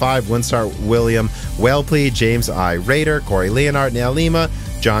 35, Winstar William Wellpley, James I. Rader, Corey Leonard, Neil Lima,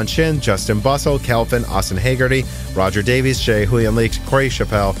 John Chin, Justin Bussell, Kelvin, Austin Hagerty, Roger Davies, Shay Huyan Leak, Corey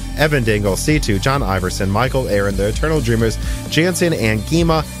Chappelle, Evan Dingle, C2, John Iverson, Michael Aaron, The Eternal Dreamers, Jansen and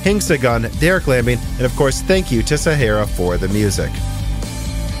Gima, Hingsagun, Derek Lambing, and of course, thank you to Sahara for the music.